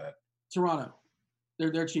charge of that. Toronto,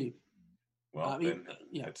 they're cheap. Well,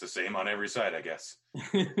 it's the same on every side, I guess.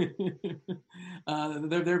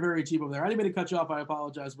 They're very cheap over there. I didn't mean to cut you off. I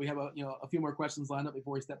apologize. We have a few more questions lined up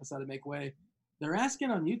before we step aside and make way. They're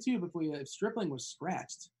asking on YouTube if Stripling was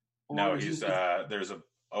scratched. No, there's an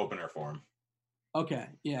opener for him. Okay,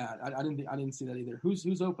 yeah, I didn't see that either.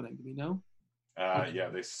 Who's opening? Do we know? Okay. Yeah,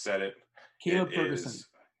 they said it. Caleb Ferguson.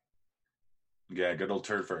 Yeah, good old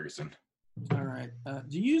Turd Ferguson. All right.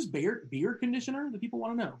 Do you use beard conditioner? The people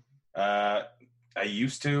want to know. I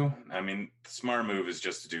used to. I mean, the smart move is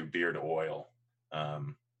just to do beard oil.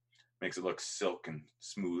 Makes it look silk and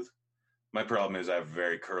smooth. My problem is I have a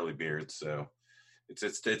very curly beard, so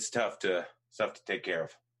it's tough to take care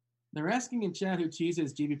of. They're asking in chat who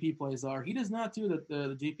Cheese's GPP plays are. He does not do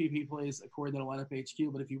the GPP plays according to the lineup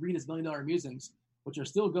HQ, but if you read his $1 Million Musings, which are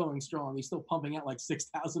still going strong, he's still pumping out like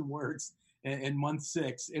 6,000 words in month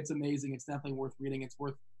 6. It's amazing. It's definitely worth reading. It's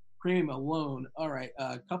worth premium alone. All right,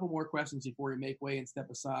 a couple more questions before we make way and step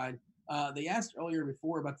aside. They asked earlier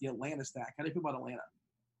before about the Atlanta stack. How do you feel about Atlanta?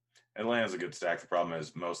 Atlanta's a good stack. The problem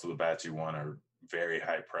is most of the bats you want are very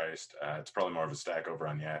high priced. It's probably more of a stack over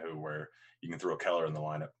on Yahoo where you can throw Keller in the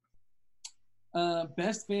lineup.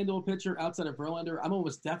 Best FanDuel pitcher outside of Verlander. I'm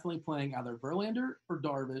almost definitely playing either Verlander or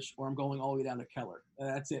Darvish, or I'm going all the way down to Keller.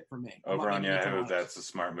 That's it for me. Over on Yahoo, that's a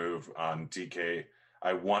smart move. On DK,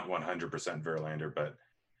 I want 100% Verlander, but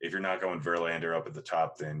if you're not going Verlander up at the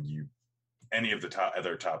top, then any of the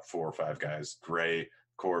other top 4 or 5 guys, Gray,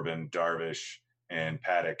 Corbin, Darvish, and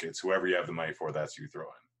Paddock, it's whoever you have the money for, that's who you throw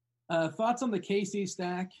in. Thoughts on the KC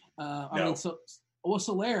stack? No.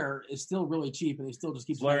 Soler is still really cheap, and he still just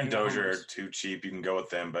keeps. Soler and Dozier are too cheap. You can go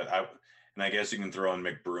with them, but I guess you can throw in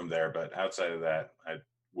McBroom there. But outside of that, I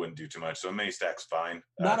wouldn't do too much. So a mini stack's fine.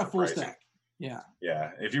 Not a full stack. Yeah.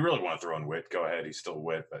 Yeah. If you really want to throw in Witt, go ahead. He's still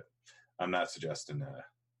Witt, but I'm not suggesting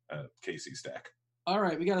a KC stack. All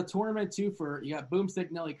right, we got a tournament too you got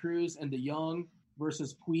Boomstick, Nelly Cruz, and DeYoung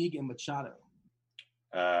versus Puig and Machado.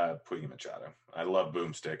 Puig and Machado. I love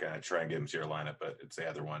Boomstick, and I try and get him to your lineup, but it's the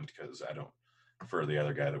other one because I don't prefer the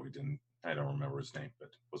other guy that I don't remember his name, but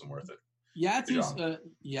it wasn't worth it. Yahoo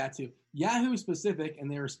specific,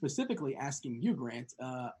 and they were specifically asking you, Grant,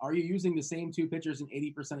 are you using the same 2 pitchers in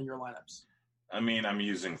 80% of your lineups? I mean, I'm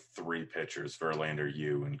using 3 pitchers, Verlander,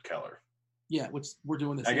 you, and Keller. Yeah, which we're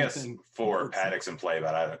doing the same thing. I guess 4 Paddocks in play,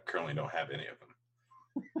 but I currently don't have any of them.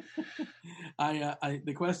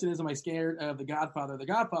 The question is, am I scared of The Godfather? The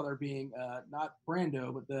Godfather being not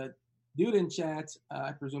Brando, but the dude in chat.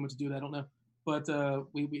 I presume it's a dude. I don't know. But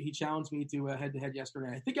he challenged me to head-to-head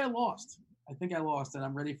yesterday. I think I lost, and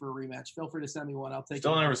I'm ready for a rematch. Feel free to send me one. I'll take it.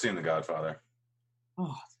 Still never seen The Godfather.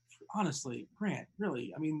 Oh, honestly, Grant,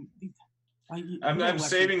 really? I mean, I'm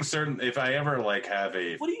saving certain. If I ever have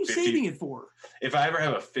a. What are you saving it for? If I ever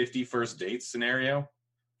have a 50 first date scenario,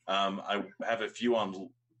 I have a few on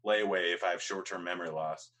layaway if I have short-term memory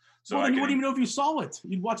loss. So you wouldn't even know if you saw it.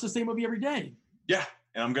 You'd watch the same movie every day. Yeah,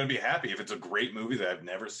 and I'm going to be happy if it's a great movie that I've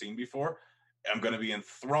never seen before. I'm going to be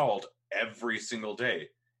enthralled every single day.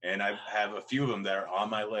 And I have a few of them that are on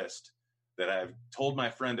my list that I've told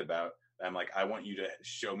my friend about. I'm like, I want you to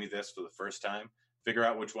show me this for the first time, figure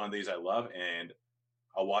out which one of these I love, and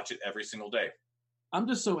I'll watch it every single day. I'm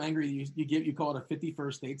just so angry you call it a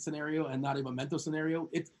 51st date scenario and not a Memento scenario.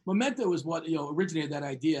 Memento is what originated that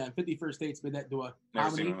idea, and 51st Dates made that into a Never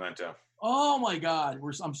comedy. seen Memento. Oh my God,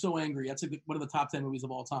 I'm so angry. That's one of the top 10 movies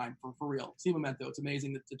of all time for real. See Memento. It's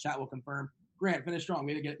amazing. The chat will confirm. Grant, finish strong.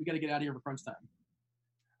 We got to get out of here for crunch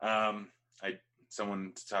time.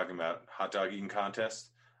 Someone's talking about hot dog eating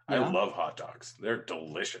contest. Yeah. I love hot dogs. They're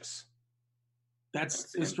delicious.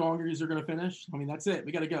 That's as strong as you're going to finish. I mean, that's it.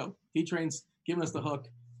 We got to go. D-Train's giving us the hook.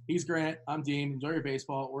 He's Grant. I'm Dean. Enjoy your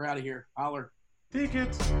baseball. We're out of here. Holler.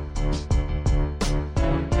 Tickets.